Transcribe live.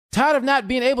Tired of not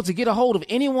being able to get a hold of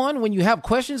anyone when you have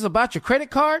questions about your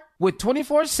credit card? With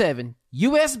 24/7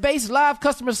 U.S.-based live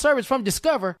customer service from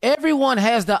Discover, everyone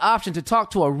has the option to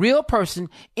talk to a real person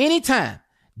anytime,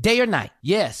 day or night.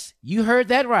 Yes, you heard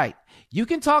that right. You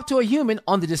can talk to a human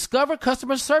on the Discover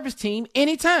customer service team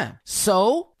anytime.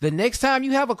 So, the next time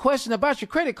you have a question about your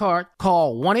credit card,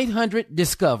 call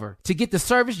 1-800-DISCOVER to get the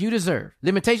service you deserve.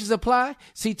 Limitations apply.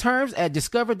 See terms at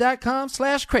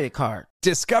discover.com/creditcard.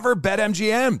 Discover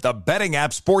BetMGM, the betting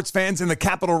app sports fans in the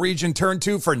capital region turn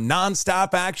to for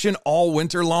nonstop action all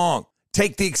winter long.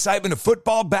 Take the excitement of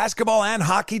football, basketball, and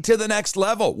hockey to the next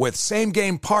level with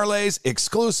same-game parlays,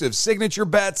 exclusive signature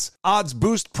bets, odds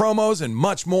boost promos, and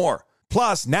much more.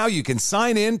 Plus, now you can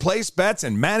sign in, place bets,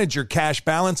 and manage your cash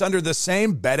balance under the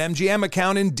same BetMGM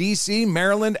account in D.C.,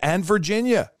 Maryland, and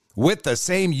Virginia. With the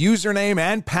same username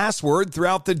and password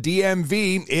throughout the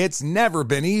DMV, it's never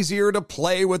been easier to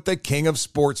play with the king of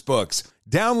sportsbooks.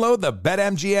 Download the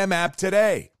BetMGM app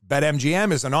today.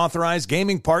 BetMGM is an authorized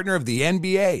gaming partner of the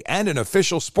NBA and an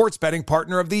official sports betting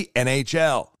partner of the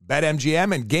NHL.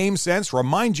 BetMGM and GameSense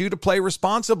remind you to play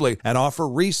responsibly and offer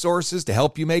resources to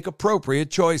help you make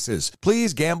appropriate choices.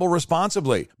 Please gamble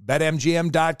responsibly.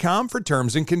 BetMGM.com for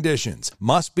terms and conditions.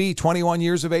 Must be 21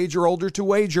 years of age or older to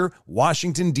wager.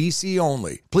 Washington, D.C.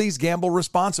 only. Please gamble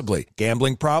responsibly.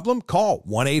 Gambling problem? Call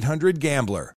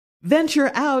 1-800-GAMBLER. Venture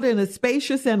out in a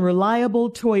spacious and reliable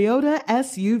Toyota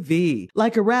SUV.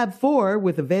 Like a RAV4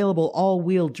 with available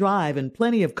all-wheel drive and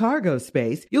plenty of cargo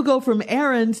space, you'll go from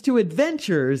errands to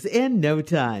adventures in no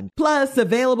time. Plus,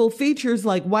 available features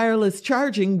like wireless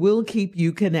charging will keep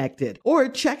you connected. Or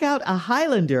check out a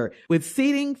Highlander with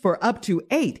seating for up to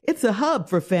 8. It's a hub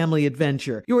for family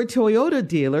adventure. Your Toyota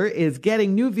dealer is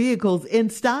getting new vehicles in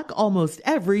stock almost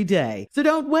every day. So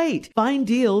don't wait. Find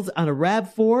deals on a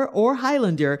RAV4 or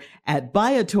Highlander at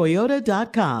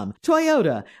buyatoyota.com.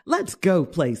 Toyota, let's go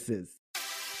places.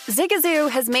 Zigazoo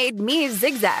has made me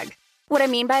zigzag. What I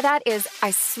mean by that is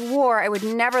I swore I would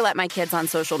never let my kids on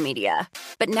social media.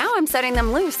 But now I'm setting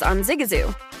them loose on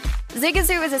Zigazoo.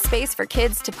 Zigazoo is a space for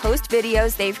kids to post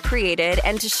videos they've created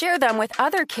and to share them with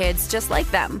other kids just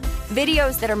like them.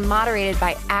 Videos that are moderated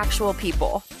by actual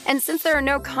people. And since there are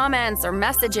no comments or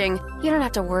messaging, you don't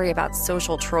have to worry about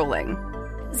social trolling.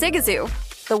 Zigazoo,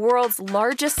 the world's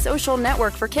largest social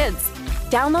network for kids.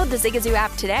 Download the Zigazoo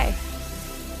app today.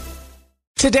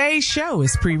 Today's show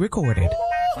is pre-recorded.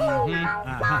 Y'all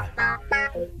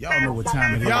know what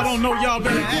time it is. Y'all don't know, y'all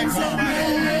better ask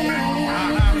somebody.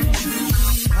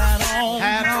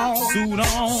 Hat on, suit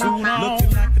on,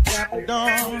 looking like the Dapper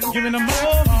Dawn, giving them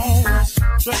all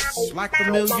dressed like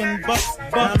 $1 million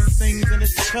bucks, things in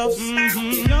its cuffs.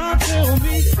 Y'all tell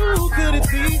me who could it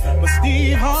be but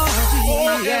Steve Harvey?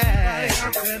 Oh yeah,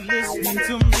 out there listening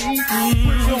to me.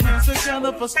 Put your hands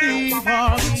together for Steve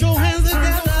Harvey. Put your hands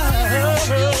together.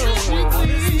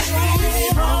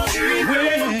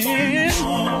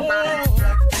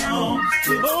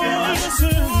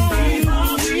 Steve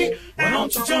Harvey. Why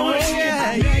don't you join?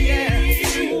 Yeah.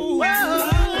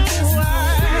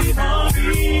 Steve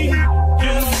Harvey.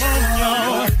 Get him on,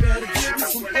 y'all. Better give me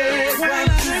some eggs.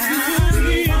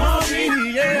 Steve Harvey.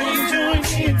 Yeah, join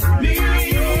in me.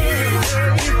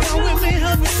 Come with me,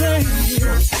 help me say.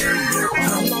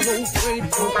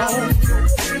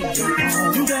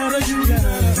 You gotta.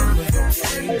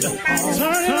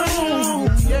 Turn it on.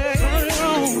 Yeah, turn it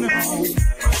on.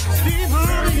 Steve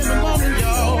Harvey in the morning,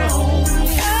 y'all.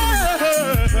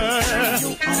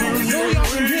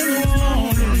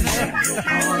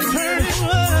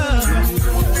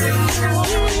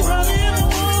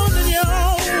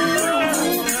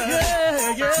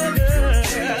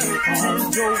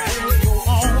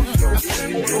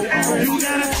 You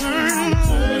gotta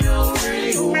turn your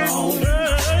radio on.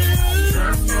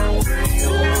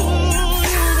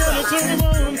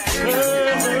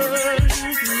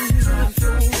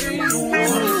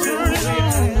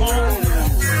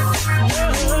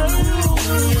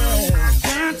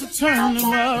 Turn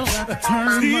them up,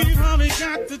 Steve Harvey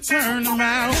got to turn them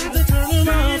out.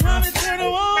 Steve Harvey turn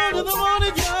them on to the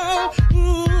morning, y'all.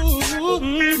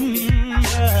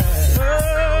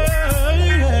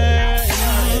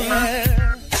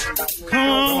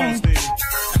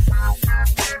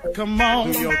 Come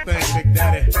on, do your thing, Big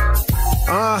Daddy.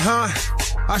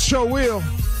 I sure will.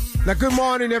 Now, good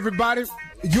morning, everybody.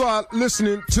 You are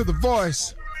listening to The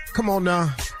Voice. Come on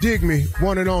now, dig me,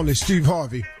 one and only Steve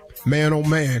Harvey. Man, oh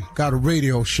man, got a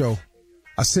radio show.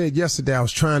 I said yesterday I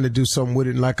was trying to do something with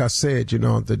it, and like I said, you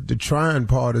know, the trying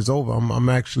part is over. I'm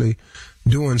actually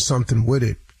doing something with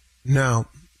it. Now,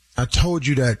 I told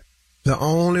you that the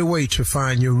only way to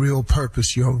find your real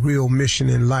purpose, your real mission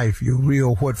in life, your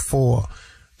real what for,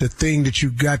 the thing that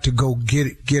you got to go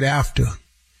get after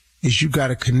is you got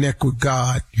to connect with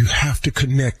God. You have to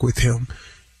connect with him,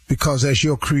 because as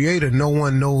your creator, no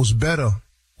one knows better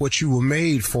what you were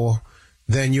made for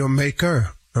than your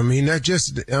maker. I mean, man,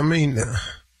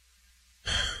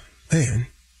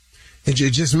 it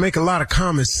just make a lot of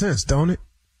common sense, don't it?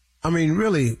 I mean,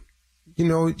 really, you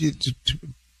know,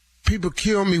 people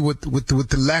kill me with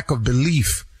the lack of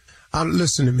belief.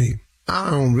 Listen to me.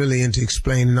 I don't really into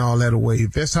explaining all that away.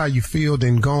 If that's how you feel,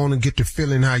 then go on and get to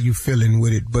feeling how you feeling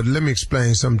with it. But let me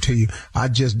explain something to you. I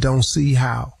just don't see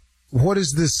how. What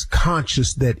is this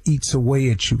conscience that eats away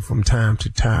at you from time to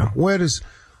time? Where does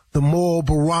the moral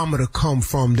barometer come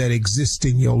from that exists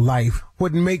in your life?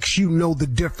 What makes you know the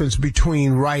difference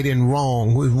between right and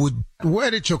wrong?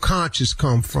 Where did your conscience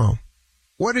come from?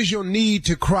 Where does your need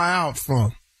to cry out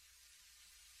from?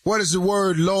 Where does the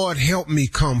word Lord help me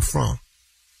come from?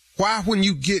 Why, when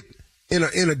you get in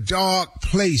a dark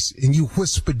place and you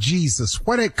whisper Jesus,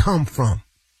 where did it come from?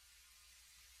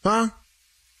 Huh?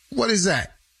 What is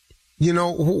that? You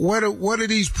know, where do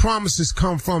these promises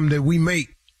come from that we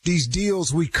make? These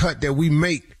deals we cut that we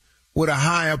make with a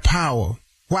higher power?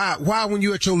 Why when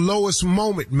you're at your lowest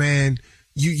moment, man,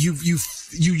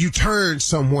 you turn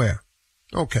somewhere?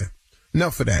 Okay,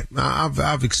 enough of that.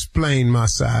 I've explained my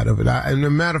side of it. And as a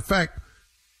matter of fact,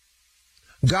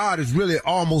 God is really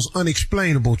almost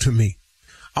unexplainable to me.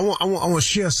 I want to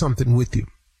share something with you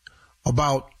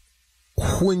about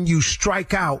when you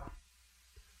strike out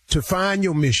to find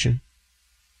your mission,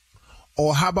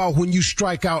 or how about when you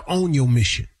strike out on your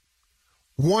mission?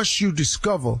 Once you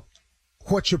discover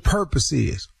what your purpose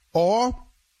is, or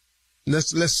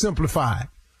let's simplify it.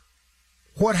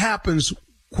 What happens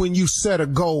when you set a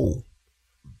goal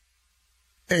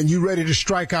and you're ready to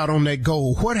strike out on that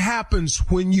goal? What happens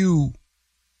when you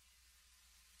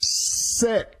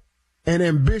set an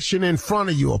ambition in front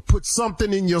of you, or put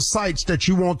something in your sights that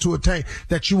you want to attain,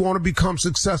 that you want to become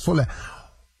successful at?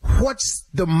 What's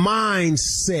the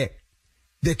mindset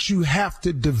that you have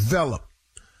to develop?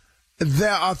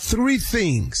 There are three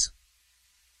things.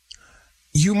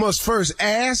 You must first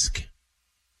ask,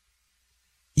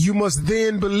 you must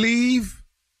then believe,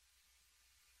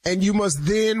 and you must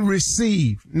then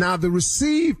receive. Now, the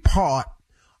receive part,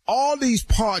 all these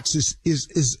parts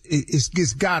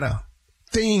is got a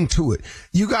thing to it.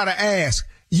 You got to ask.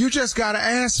 You just got to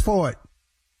ask for it.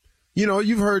 You know,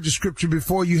 you've heard the scripture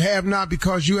before. You have not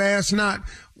because you ask not.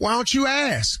 Why don't you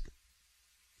ask?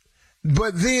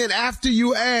 But then after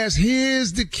you ask,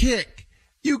 here's the kick.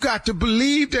 You got to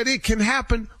believe that it can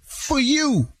happen for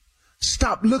you.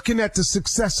 Stop looking at the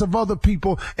success of other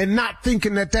people and not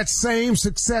thinking that that same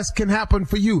success can happen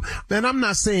for you. And I'm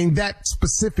not saying that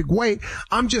specific way.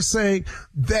 I'm just saying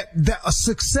that a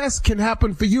success can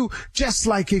happen for you just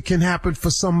like it can happen for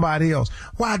somebody else.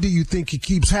 Why do you think it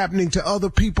keeps happening to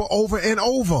other people over and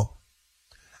over?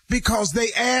 Because they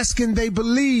ask and they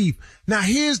believe. Now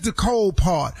here's the cold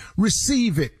part.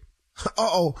 Receive it.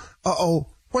 Uh-oh.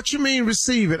 What you mean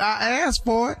receive it? I asked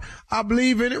for it. I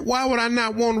believe in it. Why would I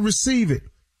not want to receive it?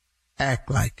 Act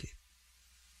like it.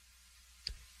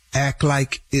 Act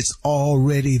like it's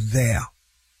already there.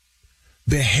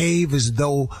 Behave as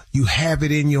though you have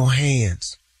it in your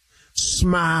hands.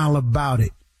 Smile about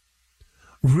it.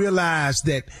 Realize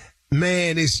that,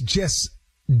 man, it's just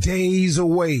days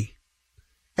away.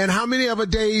 And how many other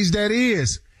days that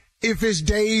is? If it's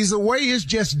days away, it's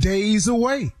just days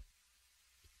away.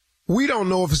 We don't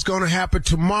know if it's going to happen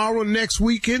tomorrow, next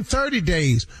week, in 30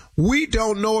 days. We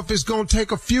don't know if it's going to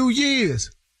take a few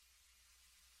years.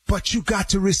 But you got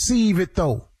to receive it,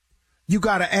 though. You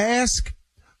got to ask,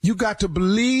 you got to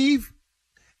believe,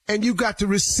 and you got to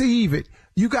receive it.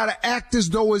 You got to act as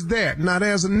though it's there. Now,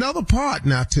 there's another part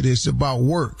now to this about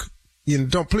work. You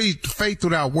know, faith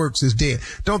without works is dead.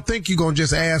 Don't think you're going to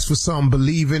just ask for something,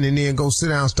 believe in, and then go sit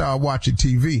down and start watching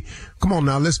TV. Come on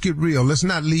now, let's get real. Let's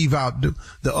not leave out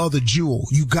the other jewel.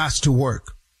 You got to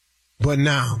work. But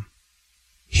now,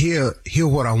 hear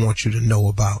what I want you to know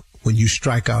about when you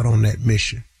strike out on that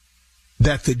mission.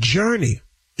 That the journey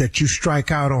that you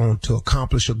strike out on to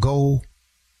accomplish a goal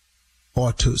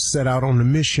or to set out on the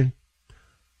mission,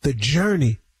 the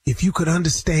journey, if you could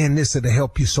understand this, it'll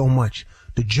help you so much.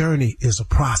 The journey is a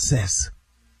process.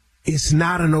 It's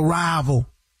not an arrival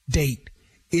date.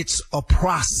 It's a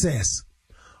process.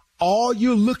 All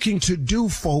you're looking to do,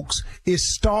 folks,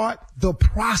 is start the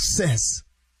process.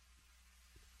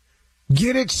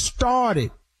 Get it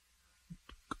started.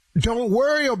 Don't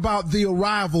worry about the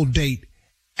arrival date.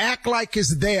 Act like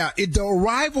it's there. The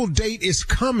arrival date is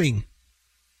coming.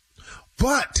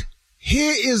 But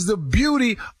here is the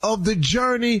beauty of the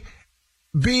journey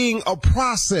being a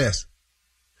process.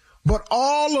 but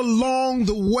all along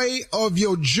the way of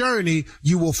your journey,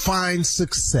 you will find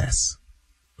success.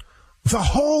 The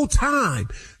whole time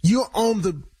you're on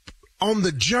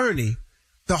the journey,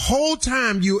 the whole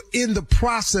time you're in the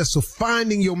process of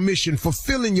finding your mission,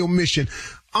 fulfilling your mission,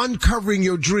 uncovering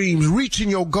your dreams, reaching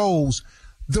your goals,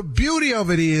 the beauty of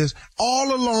it is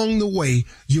all along the way,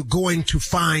 you're going to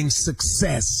find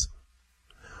success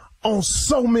on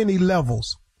so many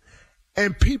levels.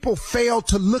 And people fail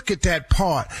to look at that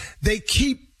part. They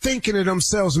keep thinking to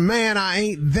themselves, man, I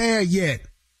ain't there yet.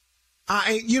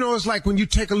 It's like when you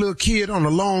take a little kid on a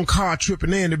long car trip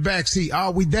and they're in the backseat.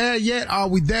 Are we there yet? Are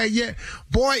we there yet?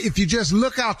 Boy, if you just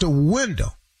look out the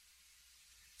window,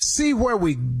 see where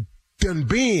we done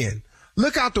been.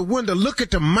 Look out the window. Look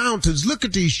at the mountains. Look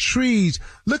at these trees.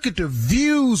 Look at the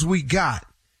views we got.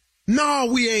 No,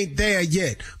 we ain't there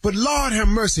yet. But Lord have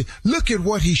mercy. Look at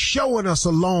what he's showing us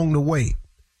along the way.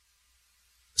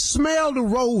 Smell the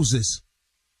roses.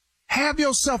 Have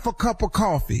yourself a cup of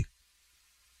coffee.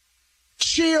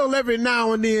 Chill every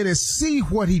now and then and see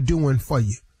what he's doing for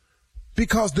you.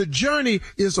 Because the journey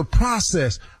is a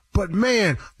process. But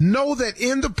man, know that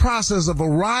in the process of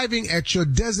arriving at your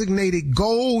designated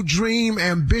goal, dream,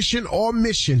 ambition, or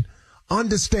mission,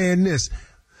 understand this,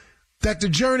 that the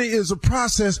journey is a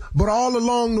process, but all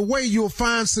along the way, you'll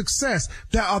find success.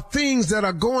 There are things that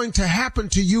are going to happen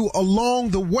to you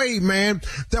along the way, man,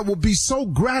 that will be so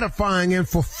gratifying and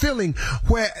fulfilling,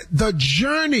 where the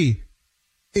journey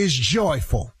is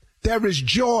joyful. There is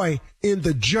joy in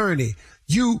the journey.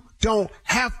 You don't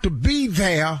have to be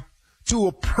there to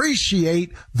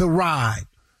appreciate the ride.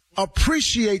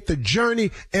 Appreciate the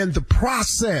journey and the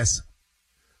process.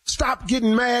 Stop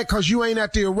getting mad because you ain't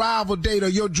at the arrival date or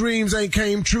your dreams ain't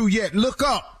came true yet. Look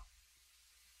up.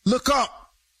 Look up.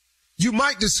 You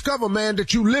might discover, man,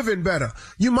 that you living better.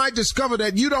 You might discover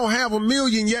that you don't have $1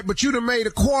 million yet, but you done made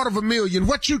 $250,000.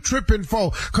 What you tripping for?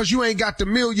 Because you ain't got the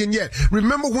 $1 million yet.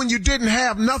 Remember when you didn't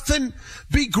have nothing?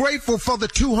 Be grateful for the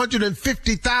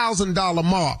 $250,000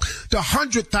 mark, the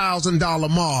 $100,000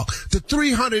 mark, the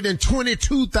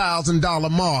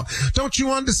 $322,000 mark. Don't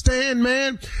you understand,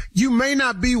 man? You may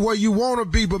not be where you want to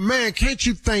be, but man, can't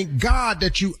you thank God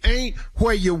that you ain't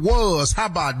where you was? How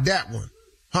about that one?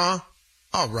 Huh?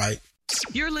 All right.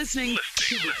 You're listening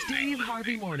to the Steve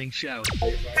Harvey Morning Show.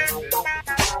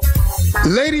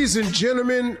 Ladies and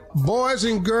gentlemen, boys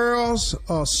and girls,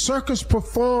 circus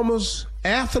performers,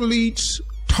 athletes,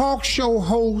 talk show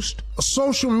hosts,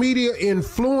 social media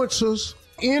influencers,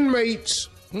 inmates,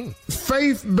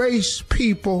 faith-based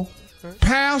people,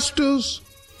 pastors,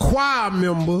 choir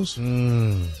members,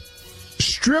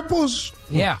 strippers.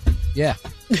 Yeah.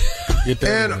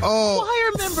 And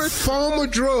former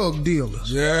drug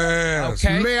dealers. Yes.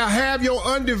 Okay. May I have your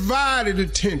undivided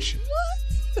attention?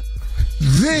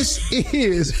 This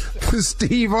is the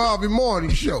Steve Harvey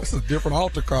Morning Show. It's a different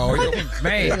altar call. Man.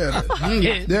 Yeah,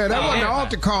 that wasn't an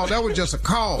altar call. That was just a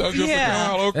call. That was just a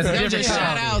call. Okay. That's a different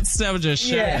Shout outs. That was just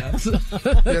shout outs.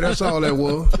 Yeah, that's all that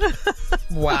was.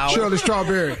 Wow. Shirley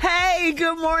Strawberry. Hey,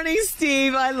 good morning,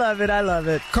 Steve. I love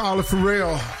it. Carla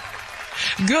Farrell.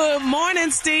 Good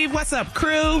morning, Steve. What's up,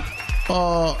 crew?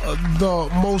 The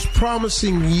most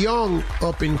promising young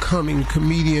up-and-coming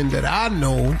comedian that I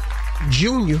know,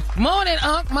 Junior. Morning,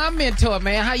 Unc, my mentor,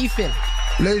 man. How you feeling?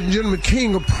 Ladies and gentlemen,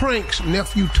 king of pranks,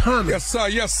 Nephew Tommy. Yes, sir.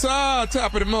 Yes, sir.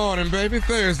 Top of the morning, baby.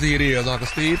 Thursday it is, Uncle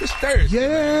Steve. It's Thursday.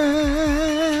 Yeah.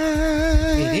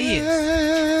 It is.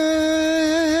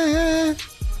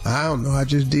 I don't know. I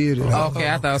just did it. Okay,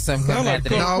 I thought something coming after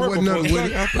that. No, it wasn't nothing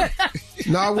with it.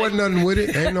 No, it wasn't nothing with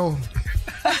it. Ain't no.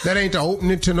 That ain't the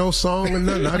opening to no song or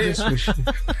nothing. I just was,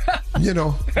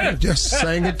 just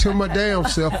sang it to my damn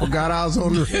self. Forgot I was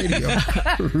on the radio.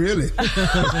 Really.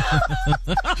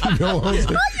 You know what I'm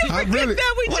saying? I really.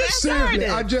 that we just heard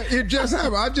it. It just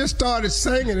happened. I just started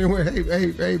singing and went,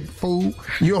 hey, fool,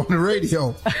 you on the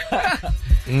radio.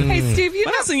 Hey, Steve,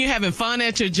 Well, that's when you're having fun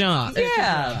at your job.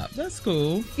 Yeah. That's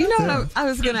cool. You know what I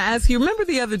was going to ask you? Remember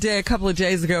the other day, a couple of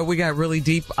days ago, we got really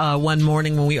deep one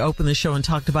morning when we opened the show and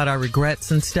talked about our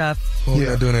regrets and stuff? Oh, we're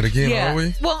not doing it again, Yeah. are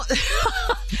we? Well,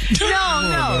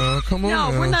 no. Come on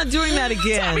now. We're not doing that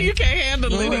again. You can't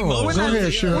handle it anymore. We're Go not,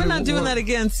 ahead, Shirley. we're not doing that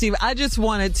again, Steve. I just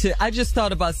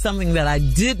thought about something that I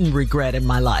didn't regret in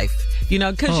my life. You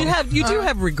know, because you do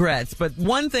have regrets, but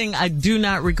one thing I do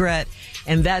not regret,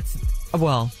 and that's,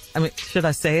 should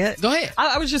I say it? Go ahead.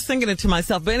 I was just thinking it to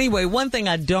myself. But anyway, one thing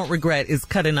I don't regret is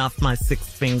cutting off my 6th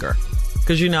finger.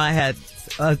 Because, I had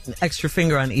an extra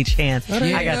finger on each hand.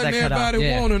 I got that cut off.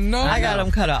 Wanna know. I got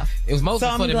them cut off. It was mostly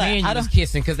for the men you was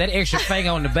kissing because that extra finger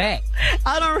on the back.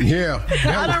 I don't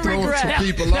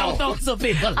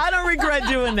regret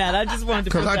doing that. I just wanted to.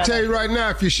 Because I tell you right now,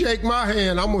 if you shake my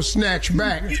hand, I'm gonna snatch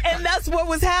back. And that's what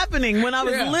was happening when I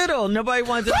was little. Nobody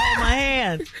wanted to hold my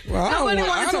hand. Well, I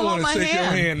don't want to shake your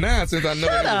hand now since I know.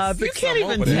 Shut up! You can't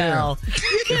even tell.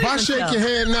 If I shake your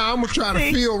hand now, I'm gonna try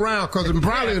to feel around because I'm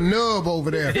probably a nub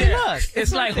over there. Look,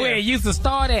 it's like where it used to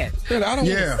start at. I don't want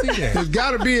to see that. There's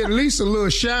got to be at least a little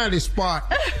shiny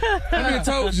spot. How many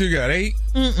toes you got? 8?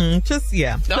 Just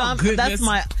Oh,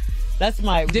 that's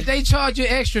my. Did they charge you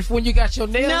extra when you got your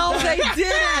nail? No, they didn't.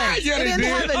 It didn't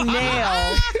have a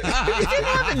nail. It didn't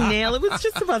have a nail. It was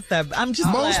just about that. I'm just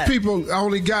Most people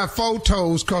only got 4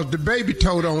 toes because the baby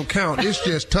toe don't count. It's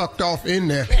just tucked off in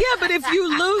there. Yeah, but if you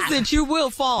lose it, you will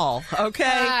fall.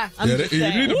 Okay. You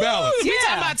need to balance. We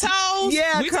talking about toes?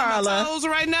 Yeah, we Carla. talking about toes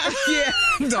right now? Yeah.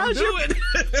 Don't do it.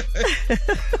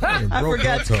 I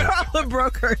forgot Carla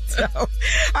broke her toe. All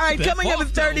right, coming up at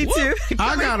 32.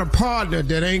 I got a partner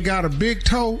that ain't got a big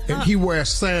toe and he wears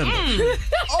sandals.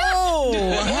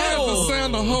 Well, how does the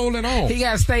sandal hold it on? He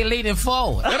got to stay leaning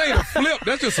forward. That ain't a flip.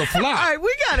 That's just a flop. All right,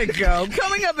 we got to go.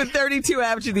 Coming up at 32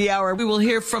 after the hour, we will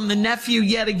hear from the nephew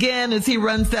yet again as he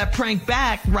runs that prank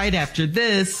back right after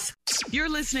this. You're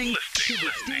listening to the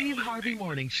Steve Harvey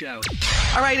Morning Show.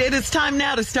 All right, it is time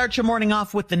now to start your morning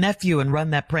off with the nephew and run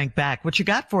that prank back. What you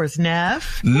got for us,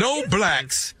 Nev? No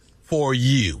blacks for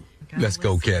you. Let's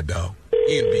go, cat dog.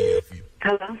 NBFU.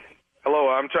 Hello? Hello,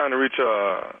 I'm trying to reach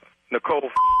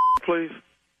Nicole, please.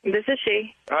 This is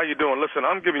she. How you doing? Listen,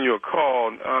 I'm giving you a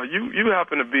call. You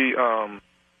happen to be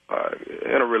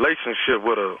in a relationship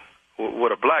with a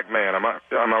black man. Am I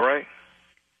right?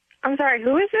 I'm sorry,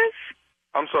 who is this?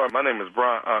 I'm sorry, my name is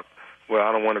Brian. Well,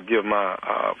 I don't want to give my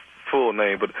full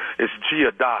name, but it's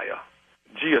Giadiah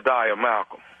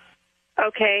Malcolm.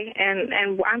 Okay, and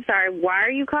I'm sorry, why are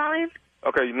you calling?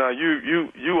 Okay, now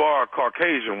you are a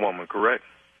Caucasian woman, correct?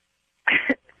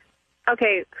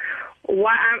 Okay,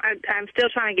 why? I'm still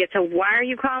trying to get to why are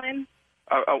you calling?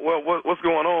 Well, what's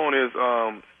going on is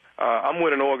I'm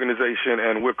with an organization,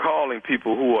 and we're calling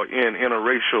people who are in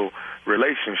interracial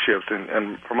relationships,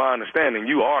 and from my understanding,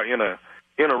 you are in a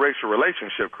interracial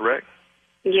relationship, correct?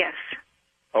 Yes.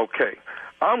 Okay.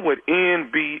 I'm with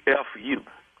NBFU,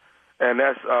 and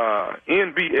that's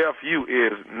NBFU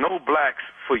is No Blacks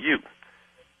for You.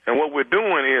 And what we're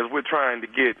doing is we're trying to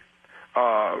get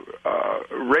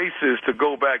races to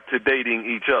go back to dating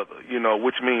each other,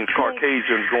 which means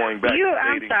Caucasians going back to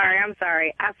dating. I'm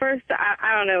sorry. At first,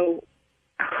 I don't know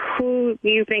who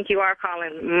you think you are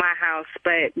calling my house,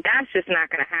 but that's just not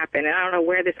going to happen. And I don't know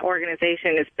where this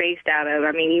organization is based out of.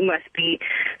 I mean, you must be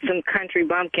some country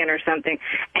bumpkin or something,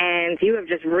 and you have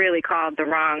just really called the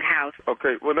wrong house.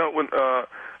 Okay, well, no, when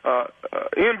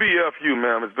NBFU,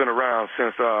 ma'am, has been around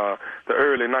since the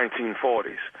early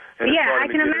 1940s. Yeah, I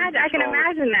can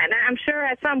imagine that. And I'm sure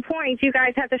at some point you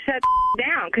guys have to shut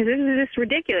down because this is just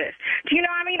ridiculous. Do you know?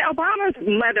 I mean, Obama's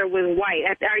mother was white.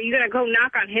 Are you going to go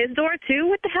knock on his door too?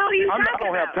 What the hell are you talking about? I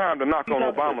don't have time to knock on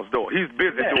Obama's door. He's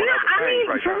busy doing other things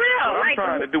right for now. real. What I'm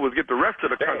trying to do is get the rest of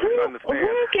the country to understand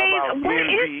about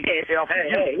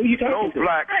NBFU. No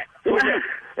blacks.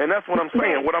 And that's what I'm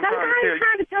saying. What I'm trying to tell you.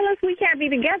 Trying to tell us we can't be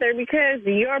together because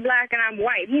you're black and I'm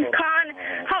white. He's calling.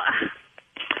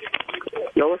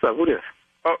 Yo, what's up? Who this?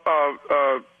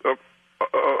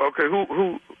 Okay.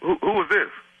 Who is this?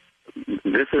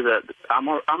 This is I'm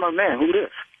a man. Who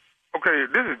this? Okay,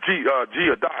 this is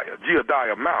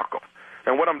Giadiah Malcolm.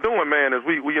 And what I'm doing, man, is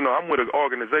we I'm with an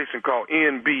organization called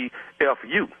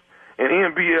NBFU. And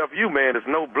NBFU, man, is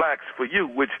No Blacks for You,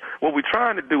 which what we're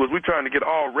trying to do is we're trying to get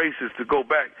all races to go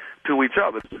back to each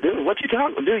other. Dude, what you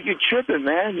talking? Dude, you tripping,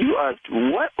 man. You are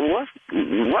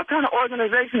what kind of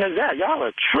organization is that? Y'all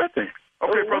are tripping.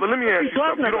 Okay, brother, let me ask you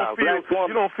something.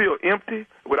 You don't feel empty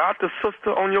without the sister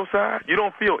on your side? You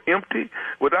don't feel empty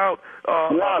without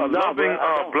a loving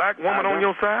black woman on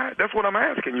your side? That's what I'm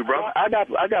asking you, brother. I got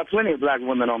plenty of black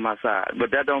women on my side,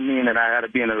 but that don't mean that I got to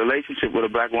be in a relationship with a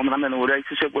black woman. I'm in a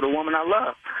relationship with a woman I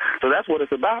love. So that's what it's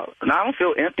about. And I don't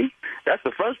feel empty. That's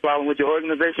the first problem with your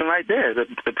organization right there.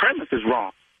 The premise is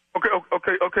wrong.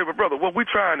 Okay, but brother, what we're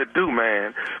trying to do,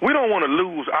 man, we don't want to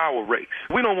lose our race.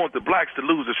 We don't want the blacks to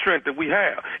lose the strength that we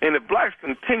have. And if blacks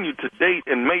continue to date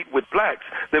and mate with blacks,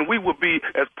 then we will be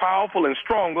as powerful and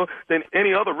stronger than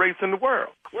any other race in the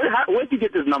world. Where'd you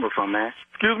get this number from, man?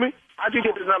 Excuse me? How'd you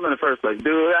get this number in the first place,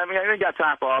 dude? I mean, I ain't got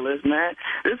time for all this, man.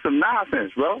 This is some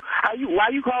nonsense, bro. Why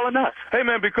you calling us? Hey,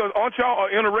 man, because aren't y'all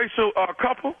an interracial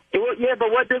couple? Yeah, but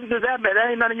what difference does that make?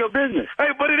 That ain't none of your business. Hey,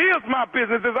 but it is my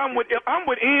business. I'm with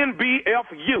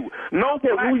NBFU. No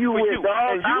black who you with, you.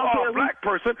 Dog. And you are a black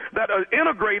person that are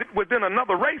integrated within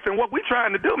another race. And what we're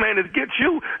trying to do, man, is get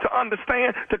you to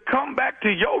understand to come back to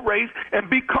your race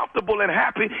and be comfortable and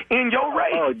happy in your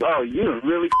race. Oh, you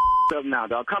really up now,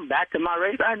 dog. Come back to my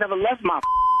race. I never left my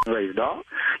race, dog.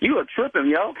 You are tripping,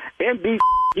 yo.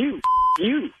 NBFU.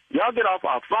 Y'all get off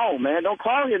our phone, man. Don't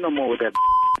call here no more with that.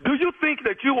 Do you think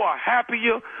that you are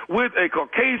happier with a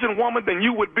Caucasian woman than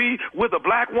you would be with a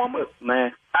black woman?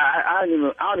 Man, I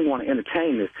don't even want to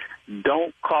entertain this.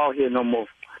 Don't call here no more.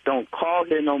 Don't call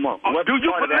here no more. Let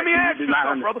me ask you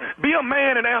something, brother. Be a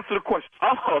man and answer the question.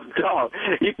 Oh, dog.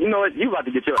 You know what? You about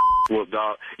to get your whooped,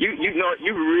 dog. You know what?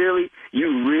 You really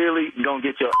gonna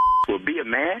get your whooped. Be a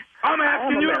man. I'm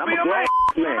asking you to be a man.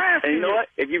 And you know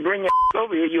what? If you bring your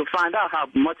over here, you'll find out how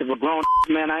much of a grown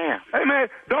man I am. Hey, man,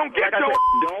 don't get your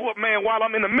whooped, man, while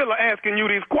I'm in the middle of asking you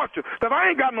these questions. Because I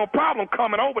ain't got no problem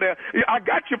coming over there. I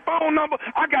got your phone number.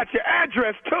 I got your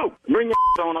address, too. Bring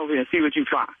your on over here and see what you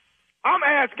find. I'm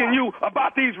asking you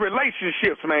about these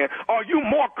relationships, man. Are you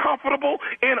more comfortable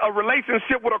in a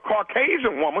relationship with a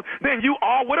Caucasian woman than you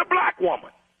are with a black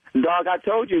woman? Dog, I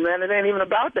told you, man, it ain't even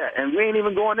about that. And we ain't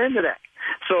even going into that.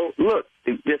 So, look,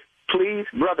 just please,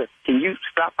 brother, can you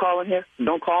stop calling here?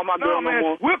 Don't call my girl no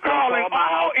more. We're calling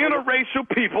all interracial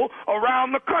people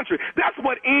around the country. That's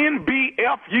what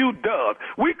NBFU does.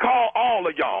 We call all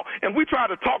of y'all, and we try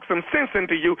to talk some sense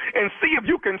into you and see if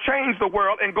you can change the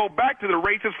world and go back to the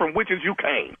races from which you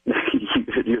came.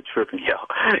 You're tripping, yo.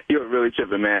 You're really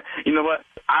tripping, man. You know what?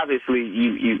 Obviously,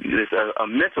 it's a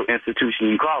mental institution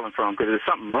you're calling from because there's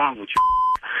something wrong with you.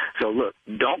 So, look,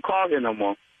 don't call here no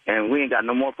more. And we ain't got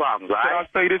no more problems, all right?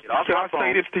 Can I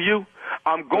say this to you?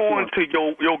 I'm going to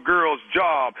your girl's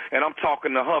job, and I'm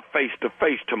talking to her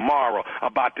face-to-face tomorrow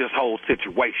about this whole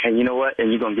situation. And you know what?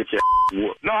 And you're going to get your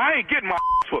whooped. No, I ain't getting my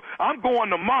whooped. I'm going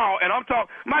tomorrow, and I'm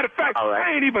talking. Matter of fact,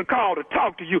 I ain't even called to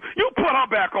talk to you. You put her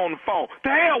back on the phone. To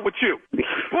hell with you.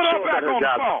 Put her back on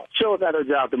the phone. Show up at her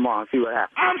job tomorrow and see what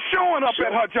happens. I'm showing up at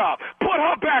her job. Put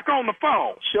her back on the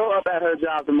phone. Show up at her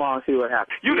job tomorrow and see what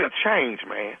happens. You done changed,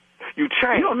 man. You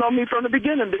changed. You don't know me from the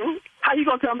beginning, dude. How you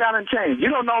gonna tell me I done changed?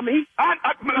 You don't know me. I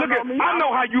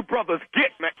know how you brothers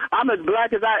get, man. I'm as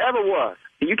black as I ever was.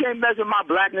 You can't measure my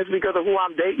blackness because of who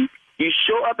I'm dating. You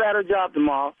show up at her job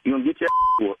tomorrow, you're gonna get your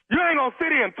whooped. You ain't gonna sit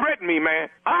here and threaten me, man.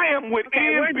 I am with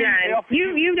we're done.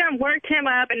 You done worked him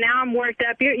up, and now I'm worked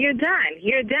up. You're done.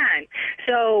 You're done.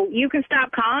 So you can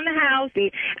stop calling the house.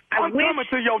 I'm coming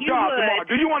to your job tomorrow.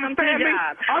 Do you understand me?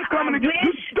 I'm coming to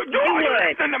you.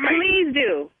 Listen to me. Please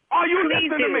do. Are you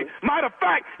listening to me? Matter of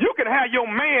fact, you can have your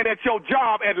man at your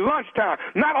job at lunchtime.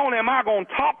 Not only am I going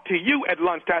to talk to you at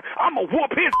lunchtime, I'm going to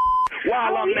whoop his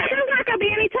while I'm there. There's not going to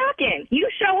be any talking. You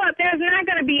show up, there's not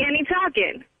going to be any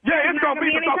talking. Yeah, it's going to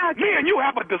be talking. Me and you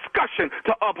have a discussion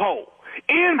to uphold.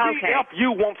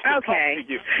 NBFU wants to talk to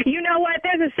you. You know what?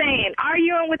 There's a saying,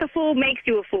 arguing with a fool makes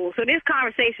you a fool. So this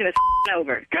conversation is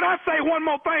over. Can I say one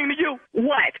more thing to you?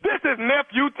 What? This is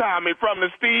Nephew Tommy from the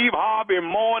Steve Harvey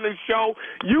Morning Show.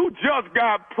 You just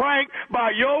got pranked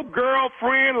by your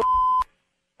girlfriend.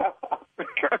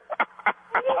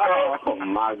 Oh,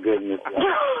 my goodness.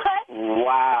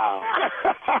 Wow.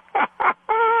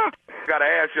 I gotta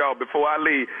ask y'all before I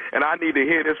leave, and I need to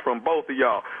hear this from both of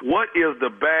y'all. What is the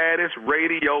baddest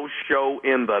radio show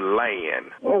in the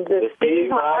land? The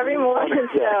Steve Harvey Morning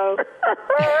Show.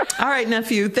 All right,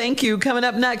 nephew. Thank you. Coming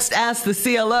up next, Ask the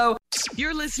CLO.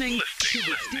 You're listening to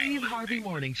the Steve Harvey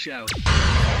Morning Show.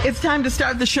 It's time to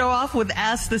start the show off with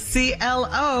Ask the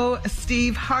CLO.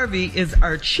 Steve Harvey is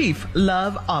our Chief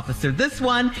Love Officer. This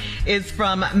one is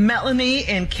from Melanie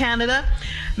in Canada.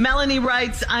 Melanie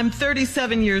writes, I'm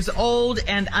 37 years old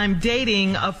and I'm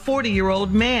dating a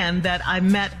 40-year-old man that I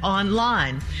met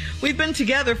online. We've been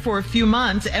together for a few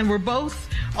months and we're both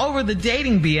over the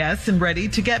dating BS and ready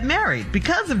to get married.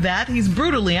 Because of that, he's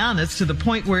brutally honest to the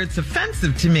point where it's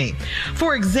offensive to me.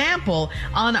 For example,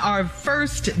 on our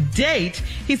first date,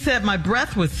 he said my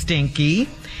breath was stinky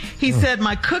He said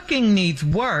my cooking needs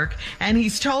work, and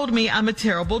he's told me I'm a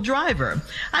terrible driver.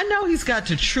 I know he's got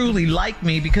to truly like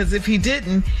me, because if he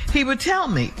didn't, he would tell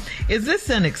me. Is this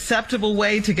an acceptable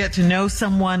way to get to know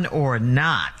someone or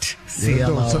not? It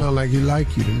don't sound like he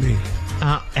like you to me.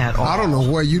 At all. I don't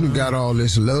know where you done got all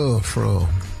this love from.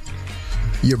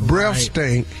 Your breath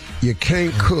stink, you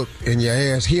can't cook, and your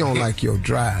ass, he don't like your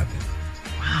driving.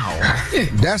 Wow.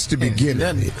 That's the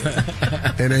beginning.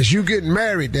 And as you get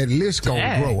married, that list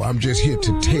gonna grow. I'm just here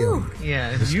to tell you.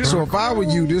 Yeah. So if I were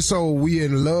you, this old we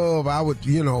in love, I would,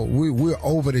 we're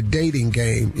over the dating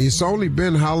game. It's only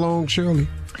been how long, Shirley?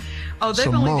 Oh,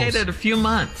 they've only dated a few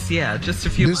months. Yeah, just a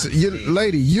few months.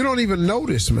 Lady, you don't even know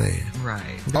this man. Right.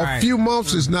 A few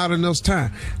months is not enough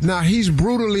time. Now, he's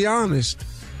brutally honest.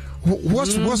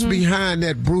 What's behind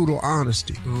that brutal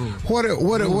honesty?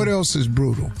 What else is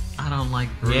brutal? I don't like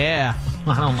brutal. Yeah.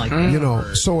 I don't like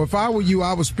brutal. So if I were you,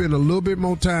 I would spend a little bit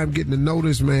more time getting to know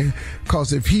this man,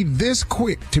 because if he this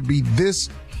quick to be this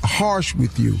harsh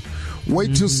with you,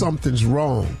 wait till something's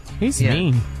wrong. He's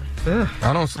mean. It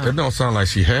don't sound like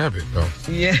she have it though.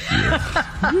 Yeah.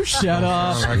 You shut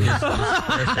up.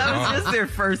 That was just their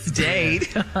first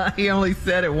date. He only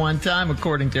said it one time,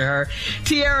 according to her.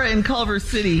 Tiara in Culver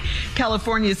City,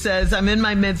 California says, I'm in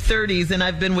my mid-30s and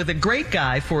I've been with a great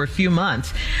guy for a few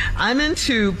months. I'm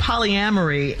into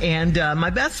polyamory, and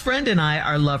my best friend and I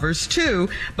are lovers too,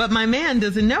 but my man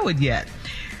doesn't know it yet.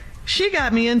 She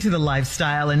got me into the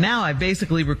lifestyle, and now I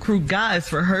basically recruit guys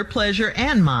for her pleasure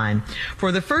and mine.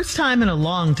 For the first time in a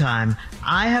long time,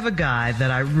 I have a guy that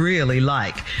I really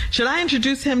like. Should I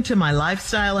introduce him to my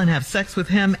lifestyle and have sex with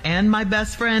him and my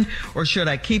best friend, or should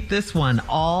I keep this one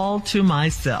all to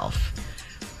myself?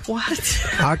 What?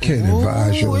 I can't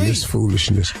advise you on this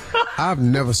foolishness. I've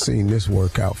never seen this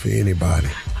work out for anybody.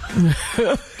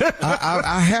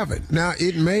 I haven't. Now,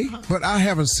 it may, but I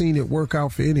haven't seen it work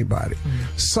out for anybody.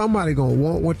 Somebody gonna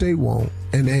want what they want,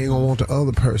 and they ain't gonna want the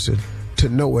other person to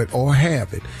know it or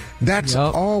have it. That's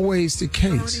always the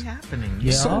case. It's already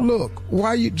happening. So look,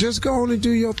 why you just go on and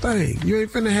do your thing? You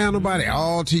ain't finna have nobody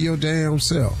all to your damn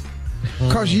self.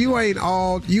 Cause you ain't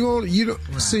all, you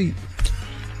don't, see,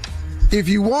 if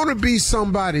you want to be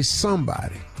somebody,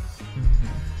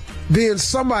 then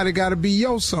somebody gotta be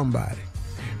your somebody.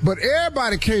 But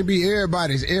everybody can't be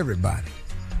everybody's everybody.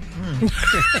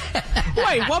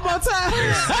 Wait, one more time.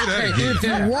 If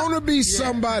you want to be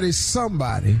somebody's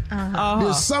somebody,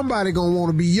 then somebody gonna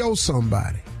want to be your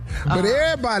somebody. But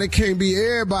everybody can't be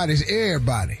everybody's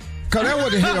everybody. Cause that's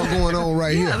what the hell going on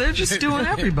right here. Yeah, they're just doing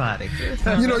everybody.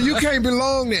 You can't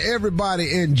belong to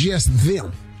everybody and just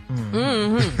them.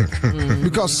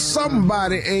 Because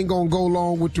somebody ain't gonna go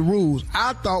along with the rules.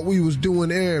 I thought we was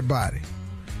doing everybody.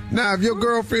 Now, if your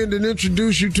girlfriend didn't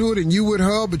introduce you to it and you with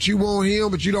her, but you want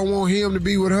him, but you don't want him to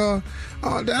be with her,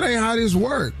 that ain't how this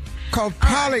works. Because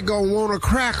Polly gonna want a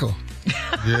cracker.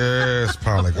 Yes,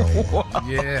 Polly gonna want.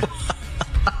 Yeah.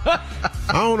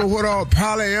 I don't know what all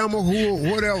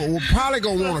polyamor, whatever. Well, Polly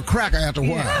gonna want a cracker after a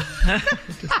while.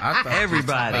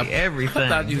 Everybody, everything. I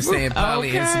thought you were saying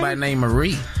Polly and somebody named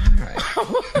Marie.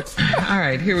 All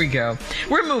right, here we go.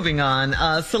 We're moving on.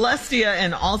 Celestia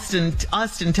in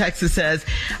Austin, Texas says,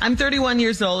 I'm 31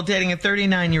 years old, dating a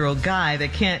 39-year-old guy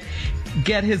that can't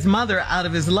get his mother out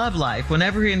of his love life.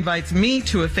 Whenever he invites me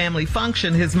to a family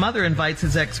function, his mother invites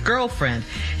his ex-girlfriend.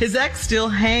 His ex still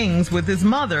hangs with his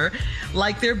mother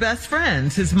like they're best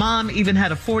friends. His mom even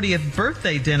had a 40th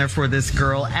birthday dinner for this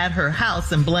girl at her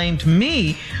house and blamed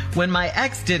me when my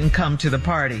ex didn't come to the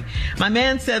party. My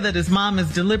man said that his mom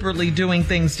is deliberately doing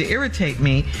things to irritate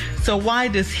me, so why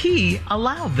does he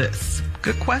allow this?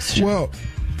 Good question. Well,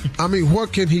 I mean,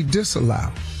 what can he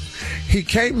disallow? He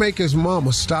can't make his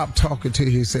mama stop talking to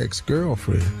his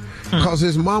ex-girlfriend because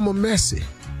his mama messy.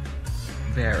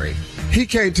 Very. He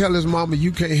can't tell his mama,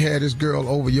 you can't have this girl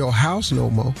over your house no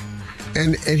more.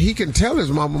 And he can tell his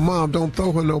mama, Mom, don't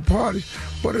throw her no parties.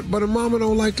 But her mama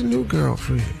don't like the new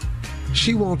girlfriend.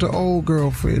 She want the old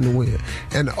girlfriend to win.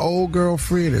 And the old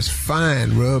girlfriend is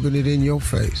fine rubbing it in your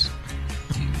face.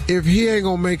 If he ain't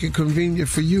gonna make it convenient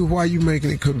for you, why you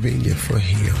making it convenient for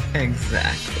him?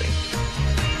 Exactly.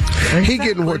 He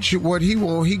getting what he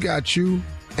want. He got you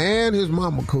and his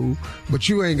mama cool, but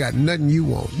you ain't got nothing you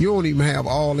want. You don't even have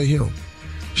all of him.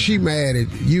 She mad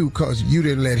at you because you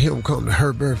didn't let him come to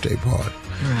her birthday party.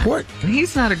 Right. What?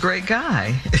 He's not a great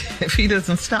guy if he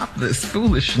doesn't stop this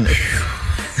foolishness.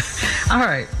 All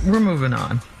right, we're moving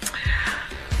on.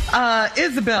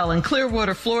 Isabel in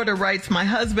Clearwater, Florida writes, my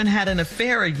husband had an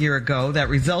affair a year ago that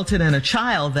resulted in a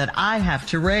child that I have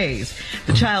to raise.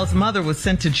 The child's mother was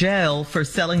sent to jail for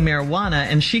selling marijuana,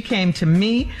 and she came to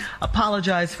me,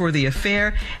 apologized for the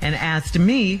affair, and asked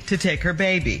me to take her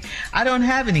baby. I don't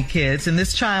have any kids, and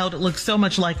this child looks so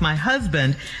much like my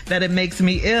husband that it makes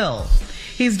me ill.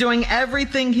 He's doing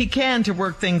everything he can to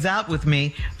work things out with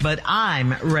me, but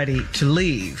I'm ready to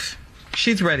leave.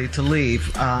 She's ready to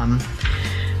leave.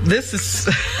 This is...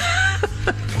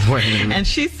 And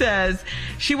she says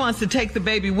she wants to take the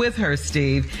baby with her,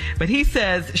 Steve, but he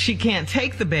says she can't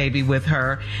take the baby with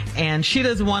her, and she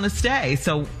doesn't want to stay.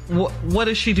 So what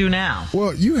does she do now?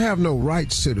 Well, you have no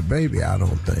rights to the baby, I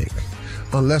don't think,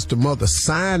 unless the mother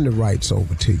signed the rights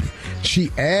over to you.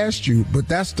 She asked you, but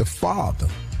that's the father.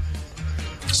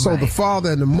 So the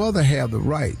father and the mother have the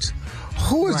rights.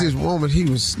 Who is this woman he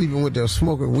was sleeping with that was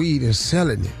smoking weed and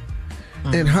selling it?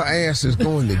 And her ass is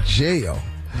going to jail.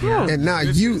 And now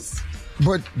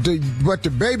but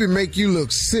the baby make you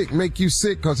sick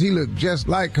because he looked just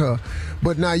like her.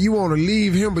 But now you want to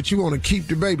leave him, but you want to keep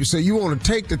the baby. So you want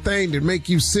to take the thing that make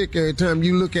you sick every time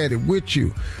you look at it with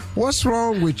you. What's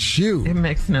wrong with you? It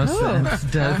makes no sense,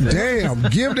 does it? Damn,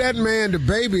 give that man the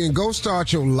baby and go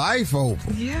start your life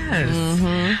over. Yes.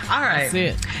 All right. That's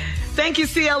it. Thank you,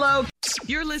 CLO.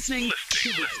 You're listening to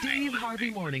the Steve Harvey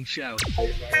Morning Show.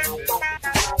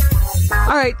 All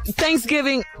right,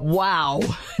 Thanksgiving. Wow.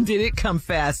 Did it come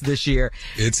fast this year?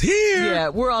 It's here. Yeah,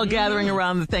 we're all gathering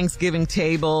around the Thanksgiving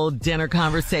table, dinner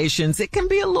conversations. It can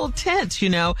be a little tense, you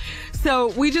know. So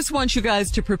we just want you guys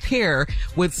to prepare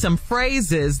with some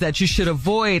phrases that you should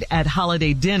avoid at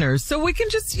holiday dinners so we can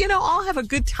just, you know, all have a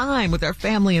good time with our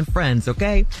family and friends,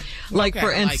 okay? Like,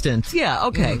 for instance,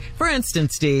 For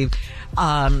instance, Steve,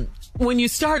 when you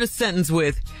start a sentence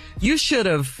with, you should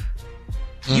have,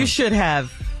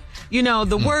 you know,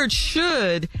 the word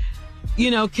should, you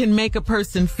know, can make a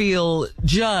person feel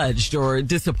judged or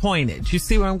disappointed. You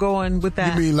see where I'm going with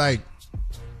that? You mean like,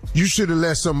 you should have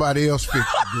let somebody else fix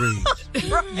the greens.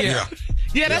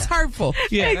 Yeah, that's hurtful.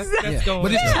 Yeah, exactly. that's going.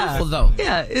 But it's truthful though.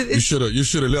 Yeah. You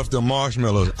should have left them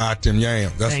marshmallows out them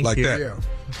yams. That's Thank like you. that. Yeah.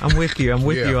 I'm with you. I'm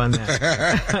with you on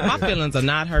that. My feelings are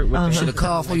not hurt with You that. should have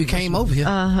called before you came over here.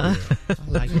 I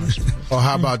like marshmallows. Or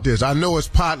how about this? I know it's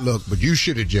potluck, but you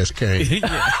should have just came. Without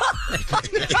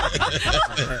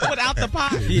the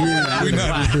pot. Yeah, we're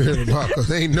not prepared about because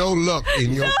there ain't no luck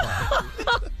in your pot.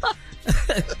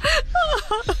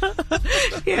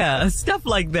 Yeah, stuff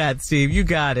like that, Steve. You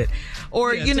got it.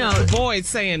 Or, you know, avoid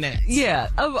saying that. Yeah,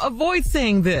 avoid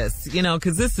saying this, you know,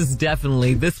 because this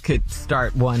could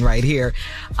start one right here.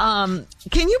 Can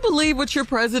you believe what your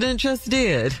president just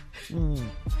did?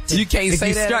 You can't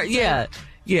say that.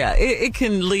 Yeah, it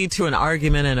can lead to an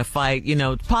argument and a fight. You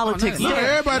know, politics. Look,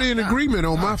 everybody in agreement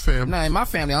on my family. Nah, my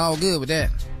family all good with that.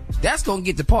 That's gonna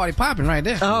get the party popping right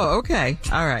there. Oh, okay.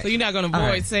 All right. So you're not gonna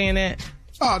avoid saying that?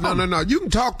 Oh, no. You can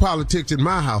talk politics in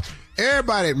my house.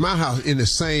 Everybody at my house in the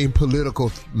same political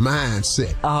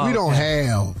mindset. Oh, we don't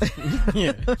have.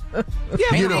 You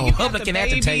know, Republican at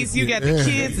the table. You got the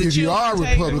kids. If you are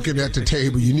Republican at the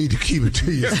table, you need to keep it to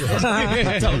yourself.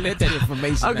 Don't let that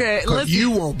information out. Okay, Because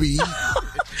you won't be.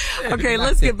 Okay,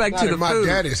 let's get back to the my food.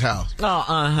 daddy's house.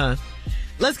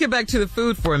 Let's get back to the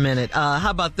food for a minute. How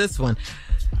about this one?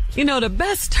 You know, the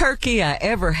best turkey I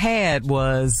ever had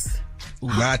was...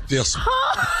 Not this one.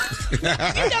 You're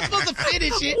not supposed to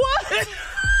finish it. What?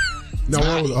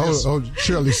 No,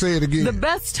 Shirley, say it again. The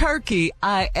best turkey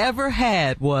I ever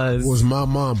had was my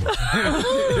mama.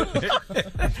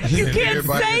 You can't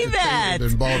say that.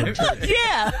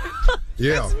 Yeah.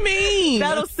 Yeah. That's mean.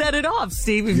 That'll set it off,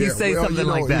 Steve, if you say something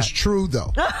like that. It's true,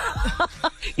 though.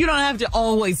 You don't have to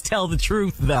always tell the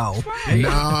truth, though.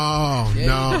 No.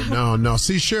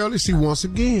 See, Shirley, once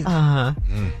again.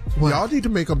 Y'all need to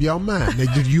make up your mind.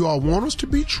 Now, do you all want us to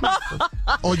be truthful?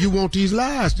 Or you want these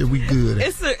lies that we good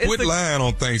at? Quit lying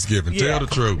on Thanksgiving. Yeah. Tell the